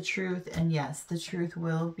holds the truth, and yes, the truth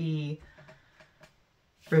will be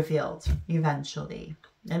revealed eventually.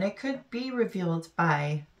 And it could be revealed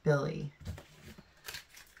by Billy.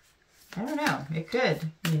 I don't know. It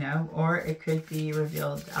could, you know, or it could be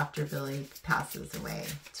revealed after Billy passes away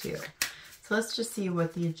too. So let's just see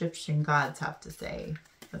what the Egyptian gods have to say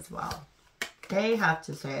as well. They have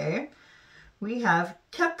to say, we have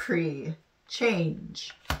Capri,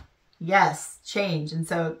 change. Yes, change. And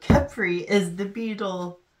so Capri is the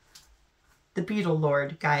beetle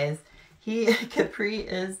lord, guys. Capri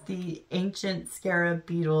is the ancient scarab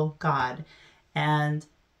beetle god. And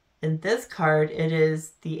in this card, it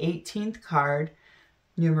is the 18th card,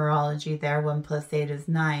 numerology there, 1 + 8 is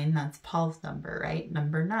 9. That's Paul's number, right?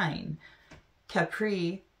 Number 9.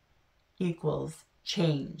 Capri equals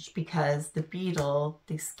change, because the beetle,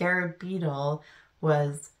 the scarab beetle,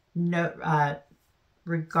 was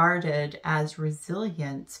regarded as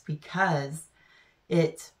resilient because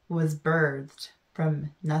it was birthed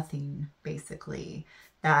from nothing, basically.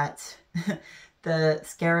 That the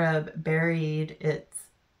scarab buried its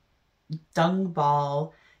dung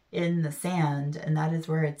ball in the sand, and that is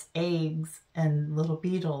where its eggs and little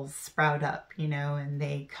beetles sprout up, you know, and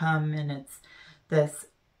they come, and it's this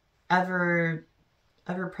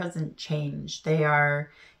ever-present change. They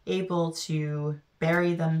are able to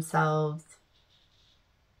bury themselves.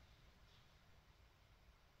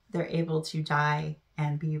 They're able to die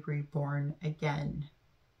and be reborn again,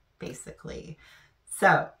 basically.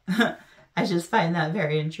 So I just find that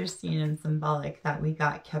very interesting and symbolic that we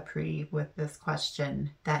got Capri with this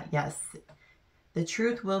question, that yes, the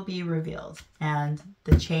truth will be revealed, and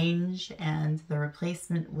the change and the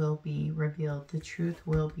replacement will be revealed. The truth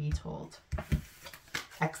will be told.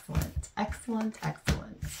 Excellent, excellent,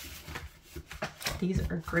 excellent. These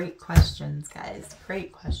are great questions, guys.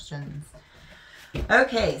 Great questions.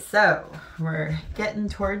 Okay, so we're getting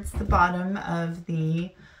towards the bottom of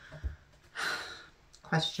the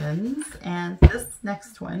questions, and this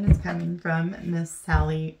next one is coming from Miss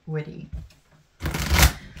Sally Whitty.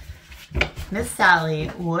 Miss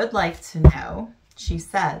Sally would like to know, she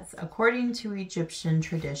says, according to Egyptian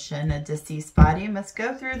tradition, a deceased body must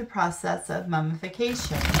go through the process of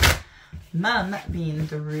mummification. Mum being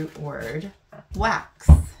the root word wax,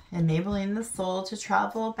 enabling the soul to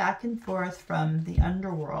travel back and forth from the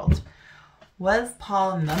underworld. Was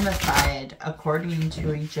Paul mummified according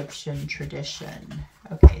to Egyptian tradition?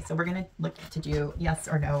 Okay, so we're going to look to do yes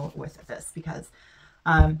or no with this because,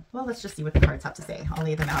 well, let's just see what the cards have to say. I'll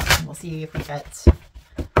lay them out and we'll see if we get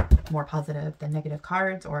more positive than negative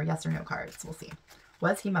cards or yes or no cards. We'll see.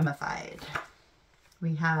 Was he mummified?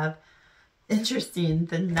 We have, interesting,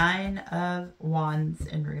 the 9 of Wands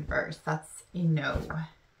in reverse. That's a no.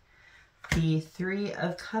 The 3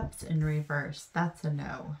 of Cups in reverse. That's a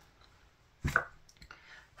no.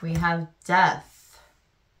 We have death.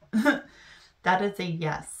 That is a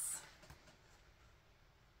yes.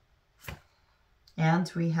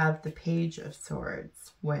 And we have the Page of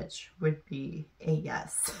Swords, which would be a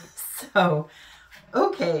yes. So,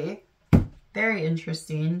 okay. Very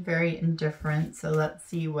interesting, very indifferent. So let's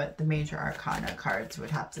see what the major arcana cards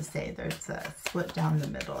would have to say. There's a split down the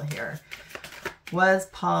middle here. Was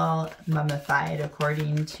Paul mummified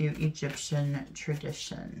according to Egyptian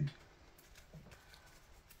tradition?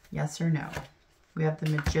 Yes or no? We have the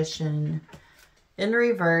Magician in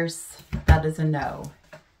reverse. That is a no.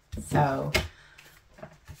 So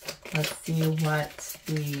let's see what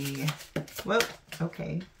the, whoop,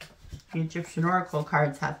 okay, the Egyptian Oracle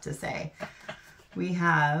cards have to say. We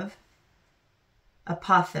have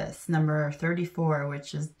Apophis, number 34,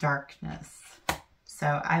 which is darkness.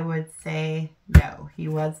 So I would say no, he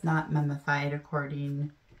was not mummified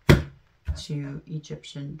according to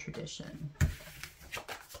Egyptian tradition.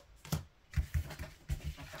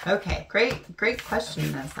 Okay, great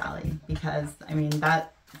question, Miss Sally, because, I mean,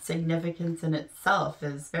 that significance in itself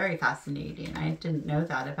is very fascinating. I didn't know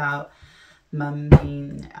that about mum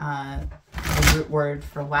being a root word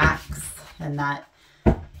for wax, and that,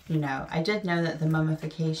 you know, I did know that the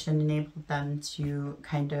mummification enabled them to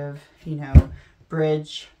kind of, you know,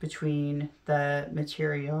 bridge between the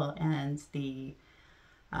material and the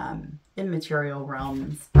immaterial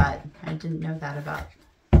realms, but I didn't know that about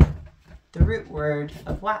the root word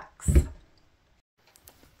of wax.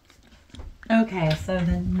 Okay, so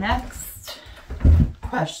the next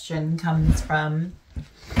question comes from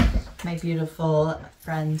my beautiful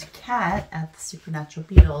friend Kat at the Supernatural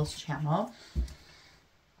Beetles channel.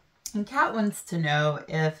 And Kat wants to know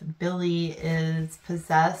if Billy is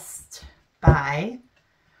possessed by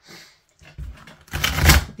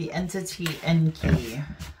the entity Enki.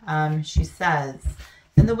 She says,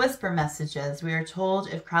 in the whisper messages, we are told,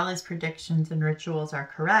 if Crowley's predictions and rituals are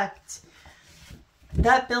correct,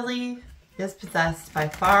 that Billy is possessed by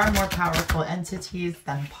far more powerful entities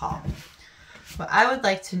than Paul. What I would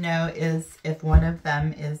like to know is if one of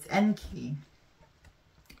them is Enki.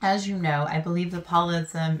 As you know, I believe that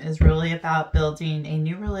Paulism is really about building a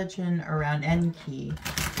new religion around Enki,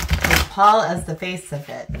 with Paul as the face of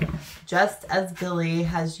it. Just as Billy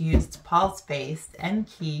has used Paul's face,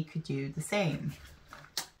 Enki could do the same.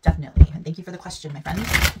 Definitely. And thank you for the question, my friend.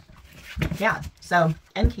 Yeah, so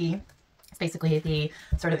Enki is basically the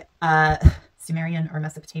sort of Sumerian or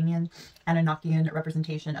Mesopotamian Anunnakian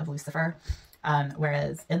representation of Lucifer,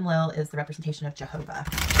 whereas Enlil is the representation of Jehovah,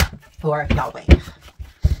 or Yahweh.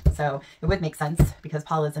 So it would make sense, because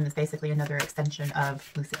Paulism is basically another extension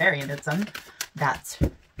of Luciferianism, that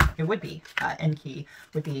it would be Enki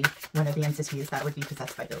would be one of the entities that would be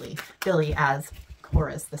possessed by Billy. Billy as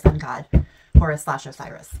Horus, the sun god,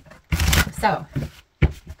 Horus/Osiris. So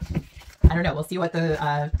I don't know. We'll see what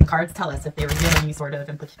the cards tell us, if they reveal any sort of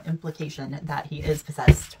implication that he is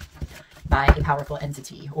possessed by a powerful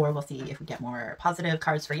entity. Or we'll see if we get more positive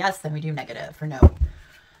cards for yes than we do negative for no.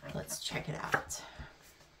 Let's check it out.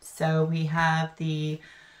 So we have the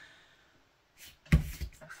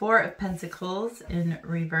Four of Pentacles in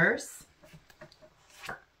reverse.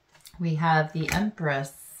 We have the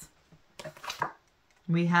Empress.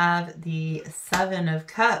 We have the Seven of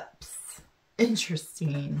Cups.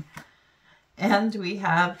 Interesting. And we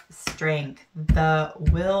have Strength, the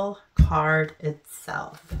Will card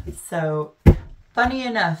itself. So, funny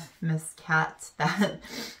enough, Miss Cat, that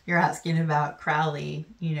you're asking about Crowley,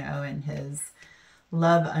 you know, and his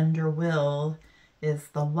love under will is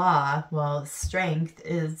the Law. Well, Strength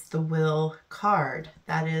is the Will card.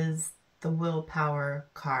 That is the willpower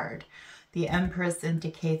card. The Empress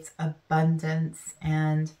indicates abundance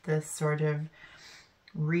and this sort of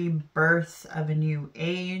rebirth of a new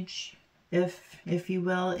age, if you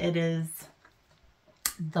will. It is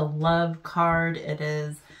the Love card. It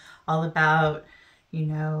is all about, you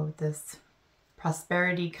know, this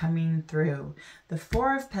prosperity coming through. The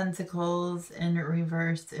Four of Pentacles in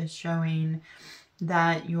reverse is showing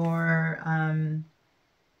that you're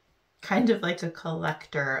kind of like a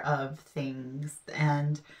collector of things,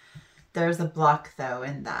 and there's a block though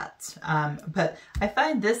in that. But I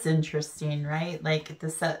find this interesting, right? Like the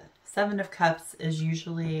Seven of Cups is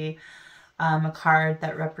usually a card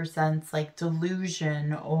that represents like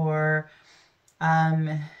delusion or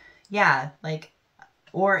yeah, like,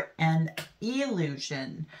 or an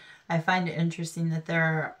illusion. I find it interesting that there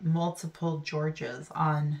are multiple Georges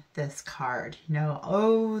on this card. You know,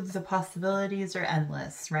 oh, the possibilities are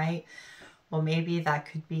endless, right? Well, maybe that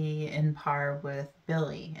could be in par with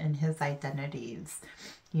Billy and his identities.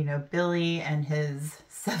 You know, Billy and his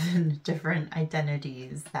 7 different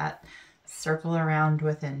identities that circle around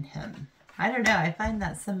within him. I don't know. I find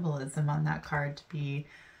that symbolism on that card to be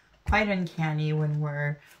quite uncanny when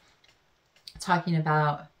we're talking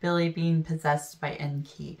about Billy being possessed by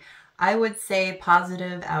Enki. I would say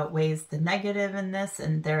positive outweighs the negative in this,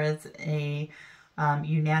 and there is a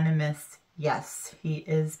unanimous yes, he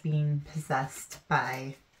is being possessed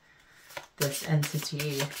by this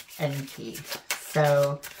entity, Enki.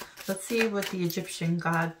 So let's see what the Egyptian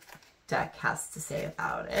God deck has to say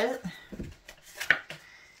about it.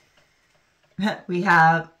 We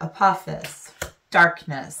have Apophis,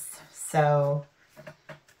 darkness. So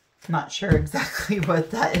I'm not sure exactly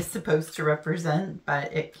what that is supposed to represent,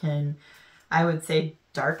 but it can, I would say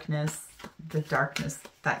darkness, the darkness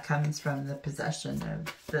that comes from the possession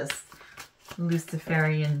of this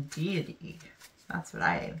Luciferian deity. That's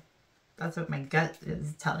what my gut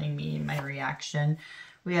is telling me, my reaction.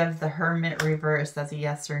 We have the Hermit reverse as a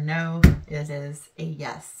yes or no. It is a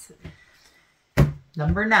yes.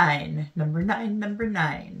 Number 9, number 9, number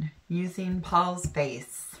 9. Using Paul's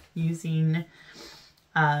face. Using,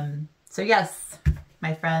 so yes,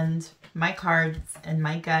 my friend, my cards and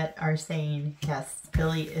my gut are saying yes,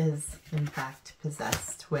 Billy is in fact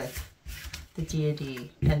possessed with the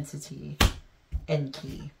deity, entity,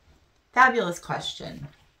 Enki. Fabulous question.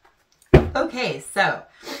 Okay, so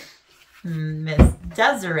Miss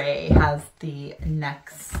Desiree has the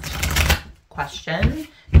next question.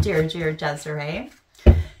 Dear Desiree,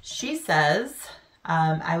 she says,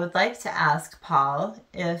 I would like to ask Paul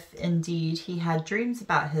if indeed he had dreams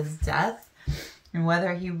about his death and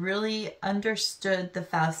whether he really understood the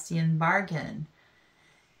Faustian bargain.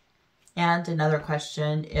 And another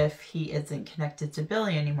question, if he isn't connected to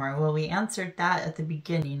Billy anymore. Well, we answered that at the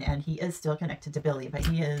beginning, and he is still connected to Billy, but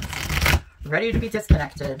he is ready to be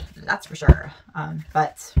disconnected, that's for sure.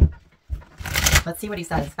 But let's see what he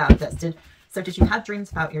says about this. Did you have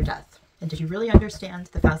dreams about your death? And did you really understand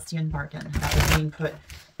the Faustian bargain that was being put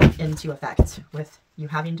into effect with you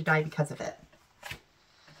having to die because of it?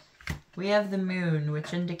 We have the Moon,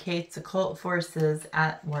 which indicates occult forces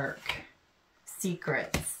at work.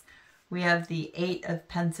 Secrets. We have the 8 of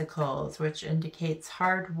Pentacles, which indicates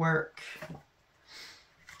hard work.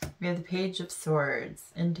 We have the Page of Swords,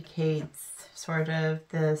 indicates sort of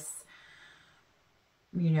this,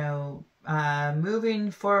 you know,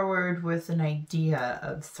 moving forward with an idea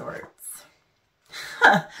of sorts.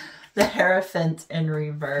 The Hierophant in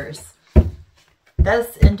reverse.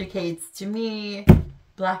 This indicates to me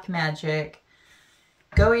black magic,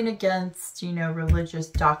 going against, you know, religious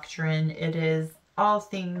doctrine. It is all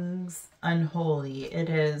things unholy. It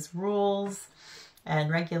is rules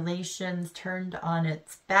and regulations turned on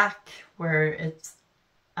its back, where it's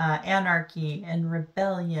anarchy and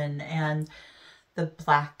rebellion and the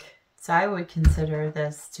black. So I would consider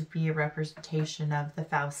this to be a representation of the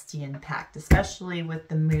Faustian Pact, especially with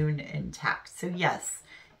the Moon intact. So yes,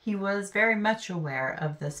 he was very much aware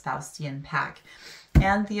of this Faustian Pact.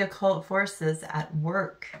 and the occult forces at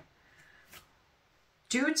work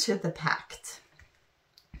due to the pact.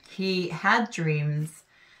 He had dreams.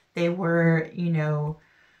 They were, you know,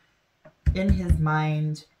 in his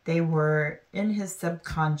mind. They were in his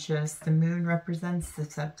subconscious. The moon represents the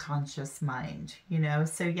subconscious mind, you know.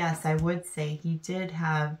 So yes, I would say he did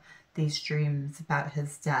have these dreams about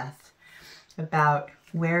his death, about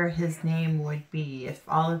where his name would be, if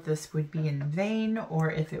all of this would be in vain,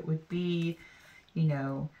 or if it would be, you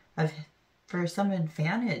know, for some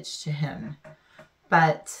advantage to him.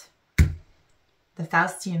 But the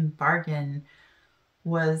Faustian bargain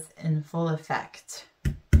was in full effect,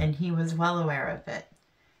 and he was well aware of it.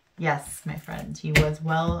 Yes, my friend, he was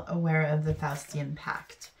well aware of the Faustian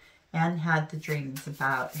pact and had the dreams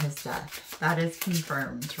about his death. That is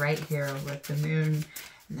confirmed right here with the moon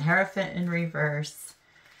and the Hierophant in reverse.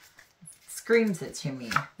 Screams it to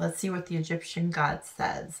me. Let's see what the Egyptian god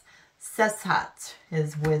says. Seshat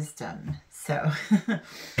is wisdom. So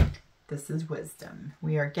this is wisdom.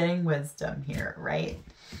 We are getting wisdom here, right?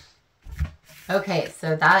 Okay,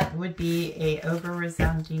 so that would be a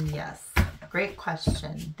over-resounding yes. Great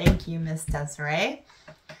question. Thank you, Miss Desiree.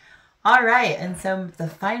 All right, and so the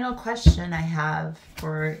final question I have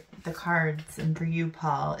for the cards and for you,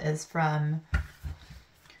 Paul, is from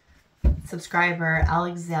subscriber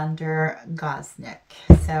Alexander Gosnick.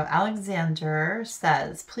 So Alexander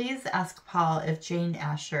says, please ask Paul if Jane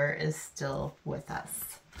Asher is still with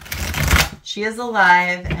us. She is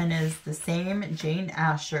alive and is the same Jane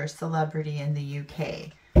Asher celebrity in the UK.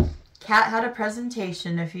 Kat had a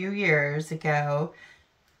presentation a few years ago.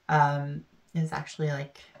 It was actually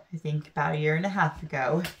like, I think about 1.5 years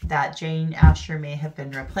ago, that Jane Asher may have been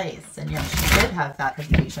replaced. And yes, she did have that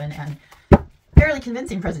presentation, and fairly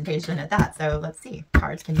convincing presentation at that. So let's see.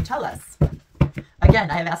 Cards, can you tell us? Again,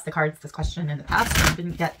 I have asked the cards this question in the past and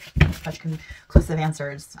didn't get such conclusive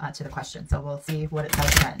answers to the question. So we'll see what it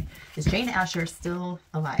says then. Is Jane Asher still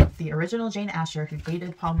alive? The original Jane Asher who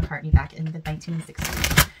dated Paul McCartney back in the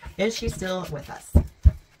 1960s. Is she still with us?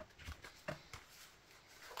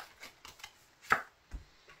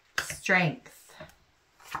 Strength.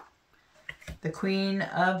 The Queen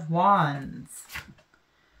of Wands.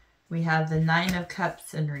 We have the Nine of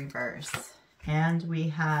Cups in reverse. And we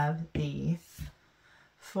have the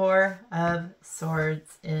Four of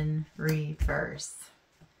Swords in reverse.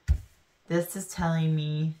 This is telling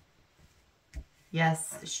me,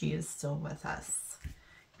 yes, she is still with us.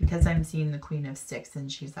 Because I'm seeing the Queen of Sticks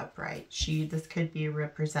and she's upright. This could be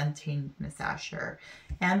representing Miss Asher.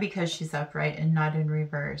 And because she's upright and not in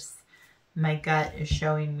reverse, my gut is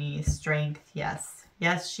showing me strength, yes.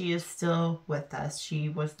 Yes, she is still with us. She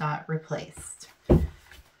was not replaced.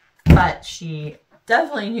 But she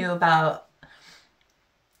definitely knew about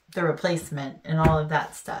the replacement and all of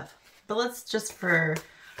that stuff. But let's just, for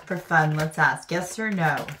fun, let's ask yes or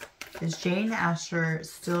no. Is Jane Asher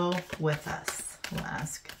still with us? We'll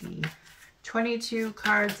ask the 22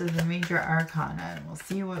 cards of the Major Arcana, and we'll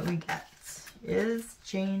see what we get. Is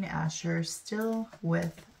Jane Asher still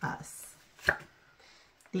with us?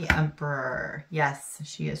 The Emperor. Yes,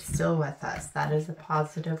 she is still with us. That is a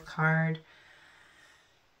positive card,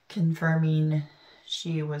 confirming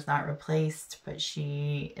she was not replaced, but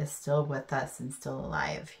she is still with us and still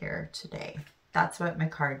alive here today. That's what my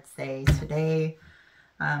cards say today.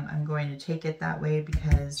 I'm going to take it that way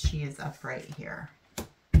because she is upright here.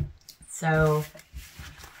 So,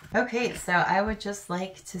 okay, so I would just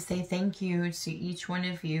like to say thank you to each one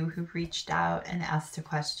of you who reached out and asked a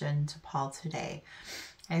question to Paul today.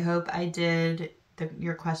 I hope I did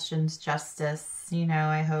your questions justice. You know,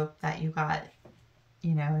 I hope that you got,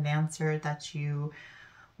 you know, an answer that you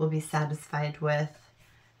will be satisfied with.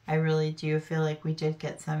 I really do feel like we did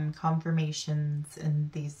get some confirmations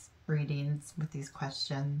in these readings with these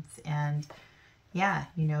questions. And yeah,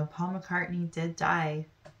 you know, Paul McCartney did die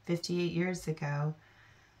 58 years ago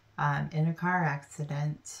in a car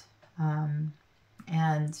accident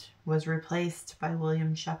and was replaced by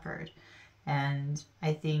William Shepard. And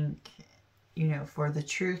I think, you know, for the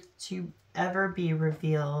truth to ever be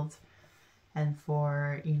revealed and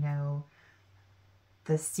for, you know,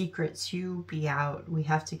 the secret to be out, we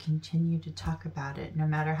have to continue to talk about it. No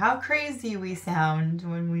matter how crazy we sound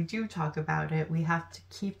when we do talk about it, we have to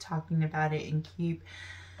keep talking about it and keep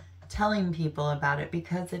telling people about it,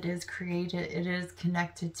 because it is created, it is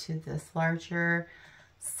connected to this larger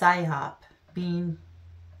psyop being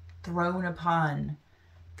thrown upon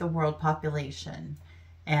the world population.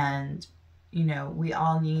 And, you know, we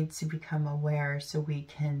all need to become aware so we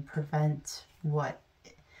can prevent what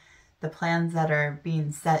the plans that are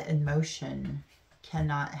being set in motion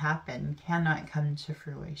cannot happen, cannot come to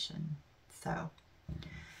fruition. So,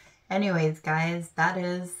 Anyways, guys, that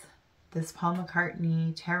is this Paul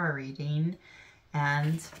McCartney tarot reading,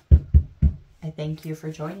 and I thank you for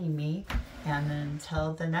joining me. And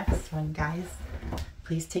until the next one, guys,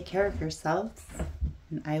 please take care of yourselves,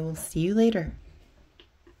 and I will see you later.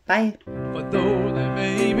 Bye. But though they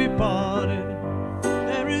may be parted,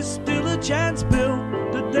 there is still a chance, Bill,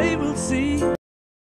 that they will see.